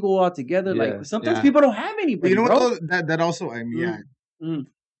both you go out together, Yeah. like, sometimes Yeah. people don't have But anybody, you know bro. what though? That also, I mean, yeah, Mm.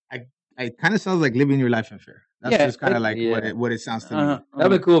 it kind of sounds like living your life in fear. That's Yeah, just kind of like yeah. what it sounds to Uh-huh, me.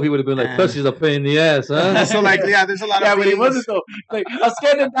 That'd be cool if he would have been like, plus she's a pain in the ass, huh? So like, yeah, there's a lot Yeah, of but he things. wasn't though. Like, I'm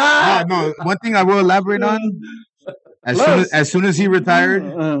scared to die. No, one thing I will elaborate on. Plus. As soon as he retired,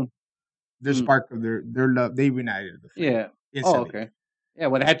 Uh, their spark of their love, they reunited the flame. yeah. Oh, Instantly. okay. Yeah,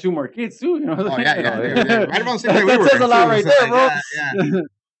 well, they had 2 more kids too. You know. Oh yeah, yeah. Oh, They're yeah. right around the same way we That were. says a lot too. right So, there, bro.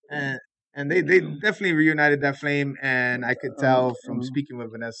 Yeah. And they definitely reunited that flame, and I could tell from speaking with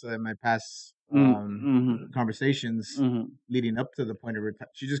Vanessa in my past conversations leading up to the point of retire.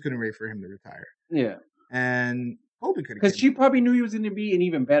 She just couldn't wait for him to retire. Yeah. And Kobe could have. Because she probably knew he was going to be an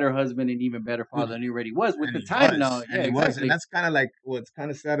even better husband and even better father than he already was with the time now. Yeah, exactly. And that's kind of like what's kind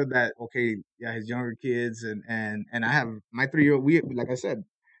of sad of that. Okay, yeah, his younger kids and I have my 3-year-old. We, like I said,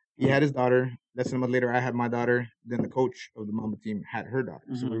 he had his daughter. Less than a month later, I had my daughter. Then the coach of the Mamba team had her daughter.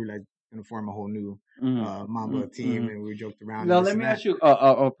 So we were like going to form a whole new Mamba team, and we joked around. Now let me ask you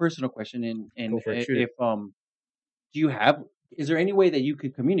a personal question. And Go for it, shoot if is there any way that you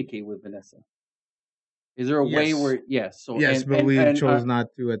could communicate with Vanessa? Is there a way where yes? So yes, but we chose not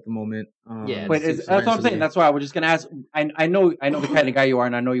to at the moment. Yeah, but that's what I'm saying. That's why I was just gonna ask. I know the kind of guy you are,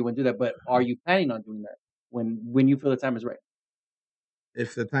 and I know you wouldn't do that. But are you planning on doing that when you feel the time is right?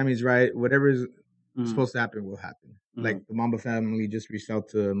 If the timing is right, whatever is supposed to happen will happen. Like the Mamba family just reached out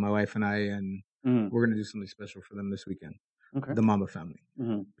to my wife and I, and we're gonna do something special for them this weekend. Okay. The Mamba family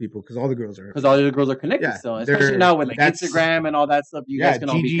people, because all the girls are connected yeah, still, especially now with like Instagram and all that stuff. You guys can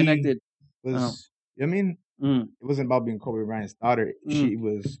all be connected. I mean, it wasn't about being Kobe Bryant's daughter. She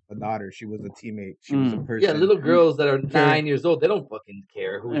was a daughter. She was a teammate. She was a person. Yeah, little girls that are 9 years old, they don't fucking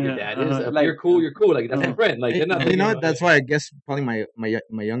care who your dad is. If like, you're cool, you're cool. Like that's my friend. Like they're not. You know what? That's why I guess probably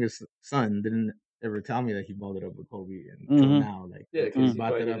my youngest son didn't ever tell me that he balled it up with Kobe until now. Like he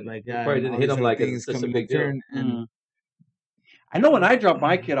brought that up. Like probably didn't hit him like it's such a big deal. And I know when I drop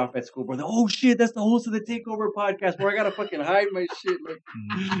my kid off at school, bro, oh shit, that's the host of the Takeover podcast, where I gotta fucking hide my shit. Like,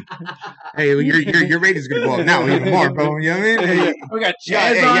 hey, your rating's gonna go up now even more, bro. You know what I mean? We got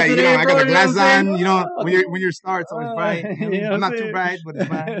Chaz on today, I bro, got the glasses on. You know, Oh. when your star, it's always bright. You know, I'm not too bright, but it's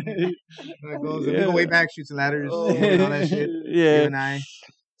fine. It goes. We go way back, shoots and ladders, all that shit. Yeah. You and I.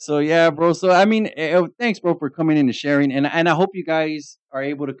 So yeah, bro. So I mean, thanks, bro, for coming in and sharing, and I hope you guys are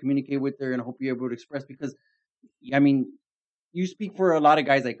able to communicate with her, and I hope you're able to express, because, I mean, you speak for a lot of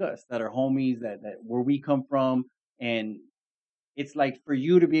guys like us that are homies, that where we come from, and it's like for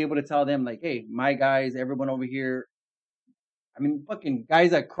you to be able to tell them like, hey, my guys, everyone over here. I mean, fucking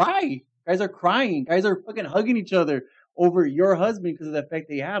guys that cry, guys are crying, guys are fucking hugging each other over your husband because of the effect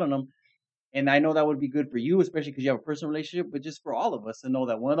they had on them. And I know that would be good for you, especially because you have a personal relationship, but just for all of us to know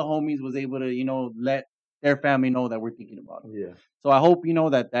that one of the homies was able to, let their family know that we're thinking about them. Yeah. So I hope,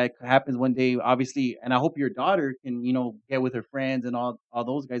 that happens one day, obviously. And I hope your daughter can, get with her friends and all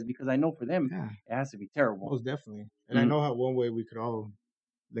those guys, because I know for them, it has to be terrible. Most definitely. And I know how one way we could all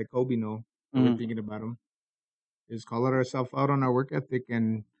let Kobe know that we're thinking about him is call ourselves out on our work ethic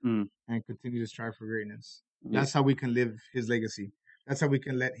and continue to strive for greatness. Yeah. That's how we can live his legacy. That's how we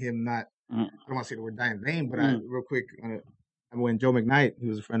can let him not, I don't want to say the word die in vain, but real quick, when Joe McKnight, he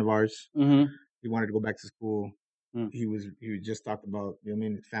was a friend of ours, he wanted to go back to school. He just talked about,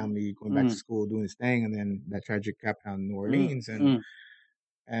 family, going back to school, doing his thing, and then that tragic happened in New Orleans.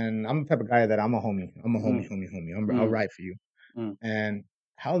 And I'm the type of guy that I'm a homie. I'm a homie. I'll ride for you. And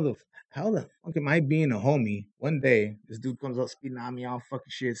how the fuck am I being a homie? One day, this dude comes up speeding on me, all fucking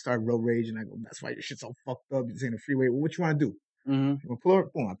shit, start road rage, and I go, that's why your shit's all fucked up. It's in the freeway. Well, what you want to do? You want to pull over?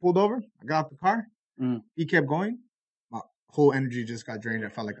 Boom. I pulled over. I got off the car. He kept going. whole energy just got drained. I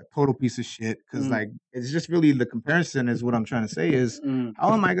felt like a total piece of shit because like it's just really the comparison is what I'm trying to say is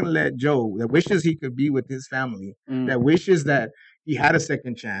how am I gonna let Joe that wishes he could be with his family, that wishes that he had a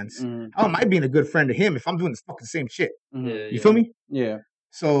second chance? How am I being a good friend to him if I'm doing this fucking same shit? You feel me? Yeah.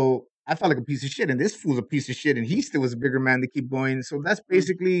 So I felt like a piece of shit, and this fool's a piece of shit, and he still was a bigger man to keep going. So that's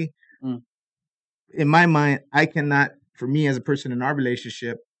basically, in my mind, I cannot, for me as a person in our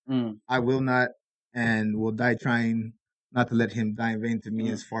relationship, I will not and will die trying not to let him die in vain to me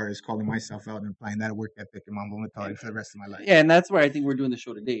as far as calling myself out and applying that work ethic and my mentality for the rest of my life. Yeah, and that's why I think we're doing the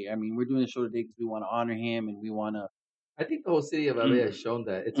show today. I mean, we're doing the show today because we want to honor him and we want to. I think the whole city of LA has shown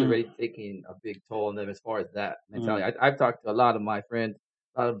that it's already taking a big toll on them as far as that mentality. I've talked to a lot of my friends,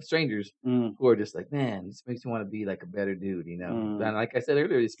 a lot of strangers who are just like, man, this makes me want to be like a better dude, you know? And like I said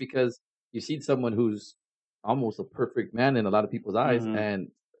earlier, it's because you see someone who's almost a perfect man in a lot of people's eyes, and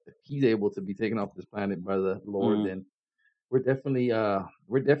if he's able to be taken off this planet by the Lord, then we're definitely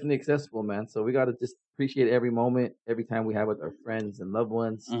accessible, man. So we got to just appreciate every moment, every time we have with our friends and loved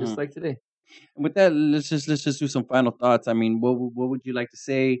ones, just like today. And with that, let's just do some final thoughts. I mean, what would you like to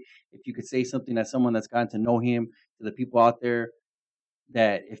say if you could say something as someone that's gotten to know him to the people out there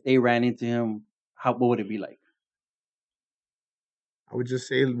that if they ran into him, what would it be like? I would just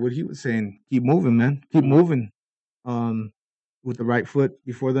say what he was saying: keep moving, man. Keep moving, with the right foot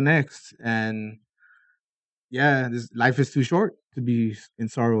before the next. And yeah, this life is too short to be in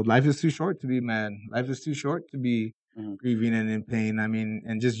sorrow. Life is too short to be mad. Life is too short to be grieving and in pain. I mean,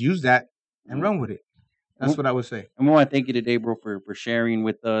 and just use that and run with it. That's what I would say. And we want to thank you today, bro, for sharing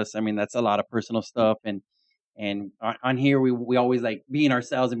with us. I mean, that's a lot of personal stuff, and on here we always like being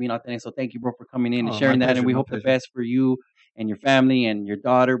ourselves and being authentic. So thank you, bro, for coming in and sharing that. And we hope the best for you and your family and your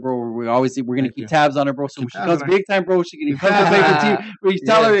daughter, bro. We're gonna keep tabs on her, bro. So when she goes big time, bro, she can come to favorite team. We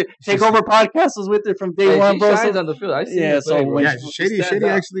tell her take over podcasts was with her from day one, bro. She shines on the field. I see. Yeah, so when Shady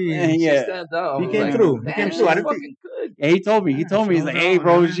actually, she stands out. He came through. He came through. I didn't think. Yeah, he told me. He's like, hey,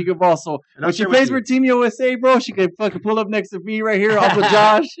 bro, she could ball. So when she plays for Team USA, bro, she could fucking pull up next to me right here, Uncle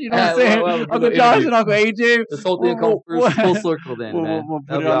Josh. You know what I'm saying? Uncle Josh and Uncle AJ. This whole thing comes full circle then, man. We'll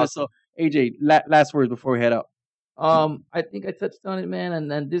put it on this. So AJ, last words before we head out. I think I touched on it, man,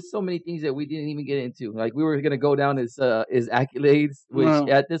 and then there's so many things that we didn't even get into. Like we were gonna go down his accolades, which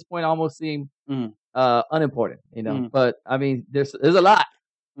at this point almost seem unimportant, you know. But I mean, there's a lot.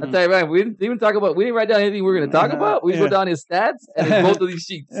 I'll tell you right, we didn't write down anything we were gonna talk about. We just wrote down his stats and both of these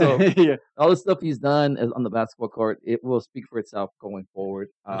sheets. So all the stuff he's done on the basketball court, it will speak for itself going forward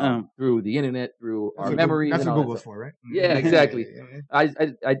through the internet, through our memories. That's what Google's for, right? Yeah, exactly. I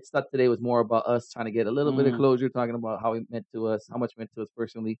thought today was more about us trying to get a little bit of closure, talking about how he meant to us, how much meant to us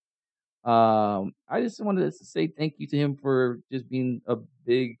personally. I just wanted to say thank you to him for just being a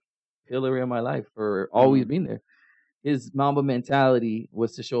big pillar in my life, for always being there. His Mamba mentality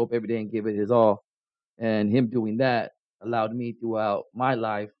was to show up every day and give it his all. And him doing that allowed me throughout my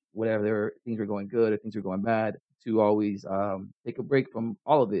life, whatever things were going good or things were going bad, to always take a break from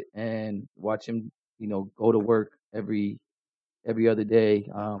all of it and watch him, go to work every other day.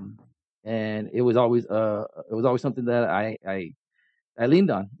 And it was always something that I leaned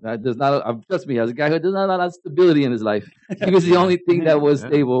on. There's not trust me, as a guy who does not have a lot of stability in his life, he was the only thing that was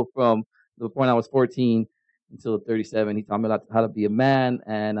stable from the point I was 14 until 37. He taught me how to be a man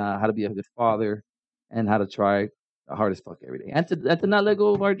and how to be a good father and how to try hard as fuck every day and to not let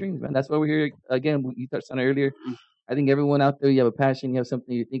go of our dreams, man. That's why we're here again. You touched on it earlier. I think everyone out there, you have a passion, you have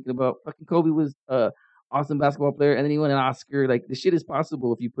something you're thinking about. Fucking Kobe was awesome basketball player, and then he won an Oscar. Like, this shit is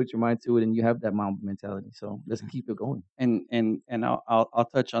possible if you put your mind to it and you have that Mamba mentality. So let's keep it going. And I'll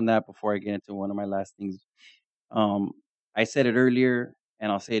touch on that before I get into one of my last things. I said it earlier,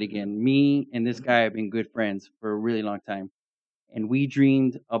 and I'll say it again. Me and this guy have been good friends for a really long time, and we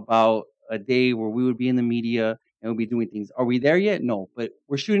dreamed about a day where we would be in the media and we'd be doing things. Are we there yet? No, but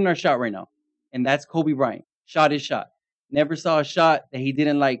we're shooting our shot right now, and that's Kobe Bryant. Shot his shot. Never saw a shot that he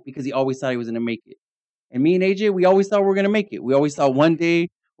didn't like because he always thought he was going to make it. And me and AJ, we always thought we were going to make it. We always thought one day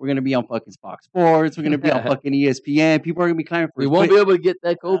we're going to be on fucking Fox Sports. We're going to be on fucking ESPN. People are going to be climbing for us. We won't be able to get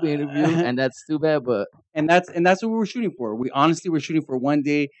that Kobe interview, and that's too bad, but... And that's what we were shooting for. We honestly were shooting for one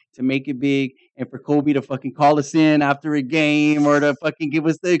day to make it big and for Kobe to fucking call us in after a game or to fucking give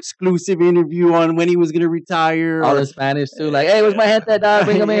us the exclusive interview on when he was going to retire. All in Spanish, too. Like, hey, where's my head that dog?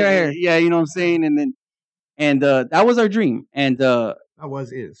 Bring him in right here. Yeah, you know what I'm saying? And that was our dream. And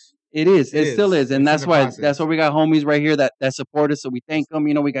is. It is. It still is. And that's why we got homies right here that support us. So we thank them.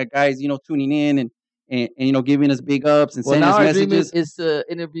 We got guys, tuning in and giving us big ups and sending us messages. Dream is to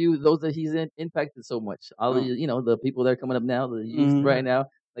interview those that he's impacted so much. All the, the people that are coming up now, the youth right now.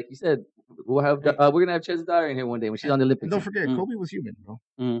 Like you said, We'll have we're gonna have Chez's daughter in here one day when she's on the Olympics. And don't forget, Mm. Kobe was human, bro.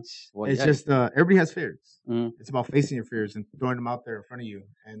 Well, It's yeah. just everybody has fears. Mm. It's about facing your fears and throwing them out there in front of you,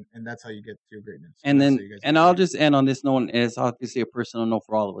 and that's how you get to your greatness. And That's then, how you guys and get I'll there. just end on this note. And it's obviously a personal note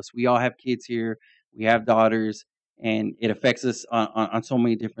for all of us. We all have kids here. We have daughters, and it affects us on so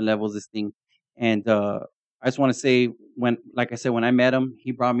many different levels. This thing, and I just want to say, like I said, when I met him,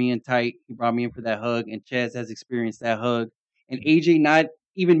 he brought me in tight. He brought me in for that hug, and Chez has experienced that hug. And AJ, not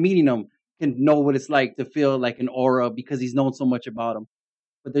even meeting him, can know what it's like to feel like an aura because he's known so much about him.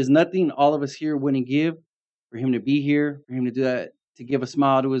 But there's nothing all of us here wouldn't give for him to be here, for him to do that, to give a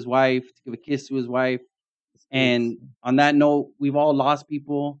smile to his wife, to give a kiss to his wife. And on that note, we've all lost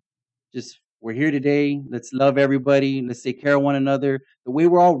people. Just we're here today. Let's love everybody. Let's take care of one another. The way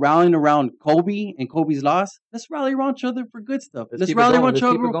we're all rallying around Kobe and Kobe's loss, let's rally around each other for good stuff. Let's rally around each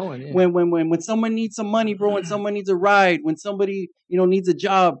other when someone needs some money, bro. When someone needs a ride, when somebody needs a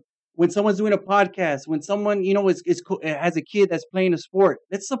job, when someone's doing a podcast, when someone has a kid that's playing a sport.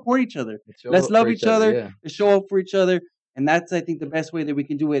 Let's support each other. Let's love each other. Yeah. Let's show up for each other. And that's, I think, the best way that we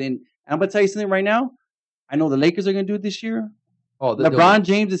can do it. And I'm gonna tell you something right now. I know the Lakers are gonna do it this year. Oh, LeBron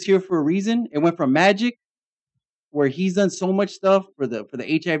James is here for a reason. It went from Magic, where he's done so much stuff for the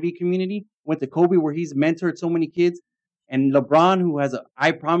HIV community, went to Kobe, where he's mentored so many kids, and LeBron, who has a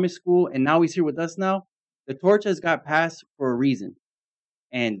I Promise school, and now he's here with us now. The torch has got passed for a reason.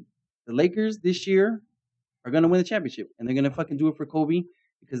 And the Lakers this year are gonna win the championship, and they're gonna fucking do it for Kobe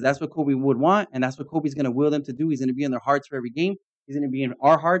because that's what Kobe would want, and that's what Kobe's gonna will them to do. He's gonna be in their hearts for every game. He's gonna be in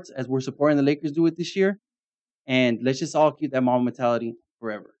our hearts as we're supporting the Lakers do it this year. And let's just all keep that mom mentality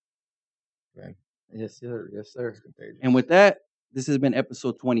forever. Right. Yes, sir. Yes, sir. And with that, this has been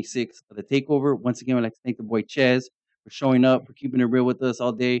episode 26 of The Takeover. Once again, I'd like to thank the boy Chez for showing up, for keeping it real with us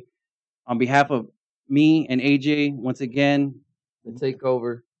all day. On behalf of me and AJ, once again, The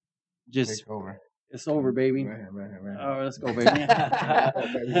Takeover. just Take over. it's over, baby. Right. Oh, let's go, baby. We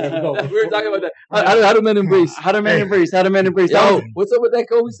were talking about that. How do men embrace? How do men embrace? How do men embrace? Yo, what's up with that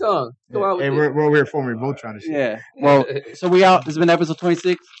Kobe song? Come on with Hey, it. we're over here forming Voltron and shit. Yeah. Well, so we out. This has been episode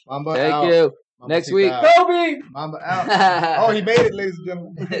 26. Mamba Thank out. you. Mamba Next peace week, out. Kobe. Mamba out. Oh, he made it, ladies and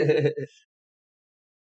gentlemen.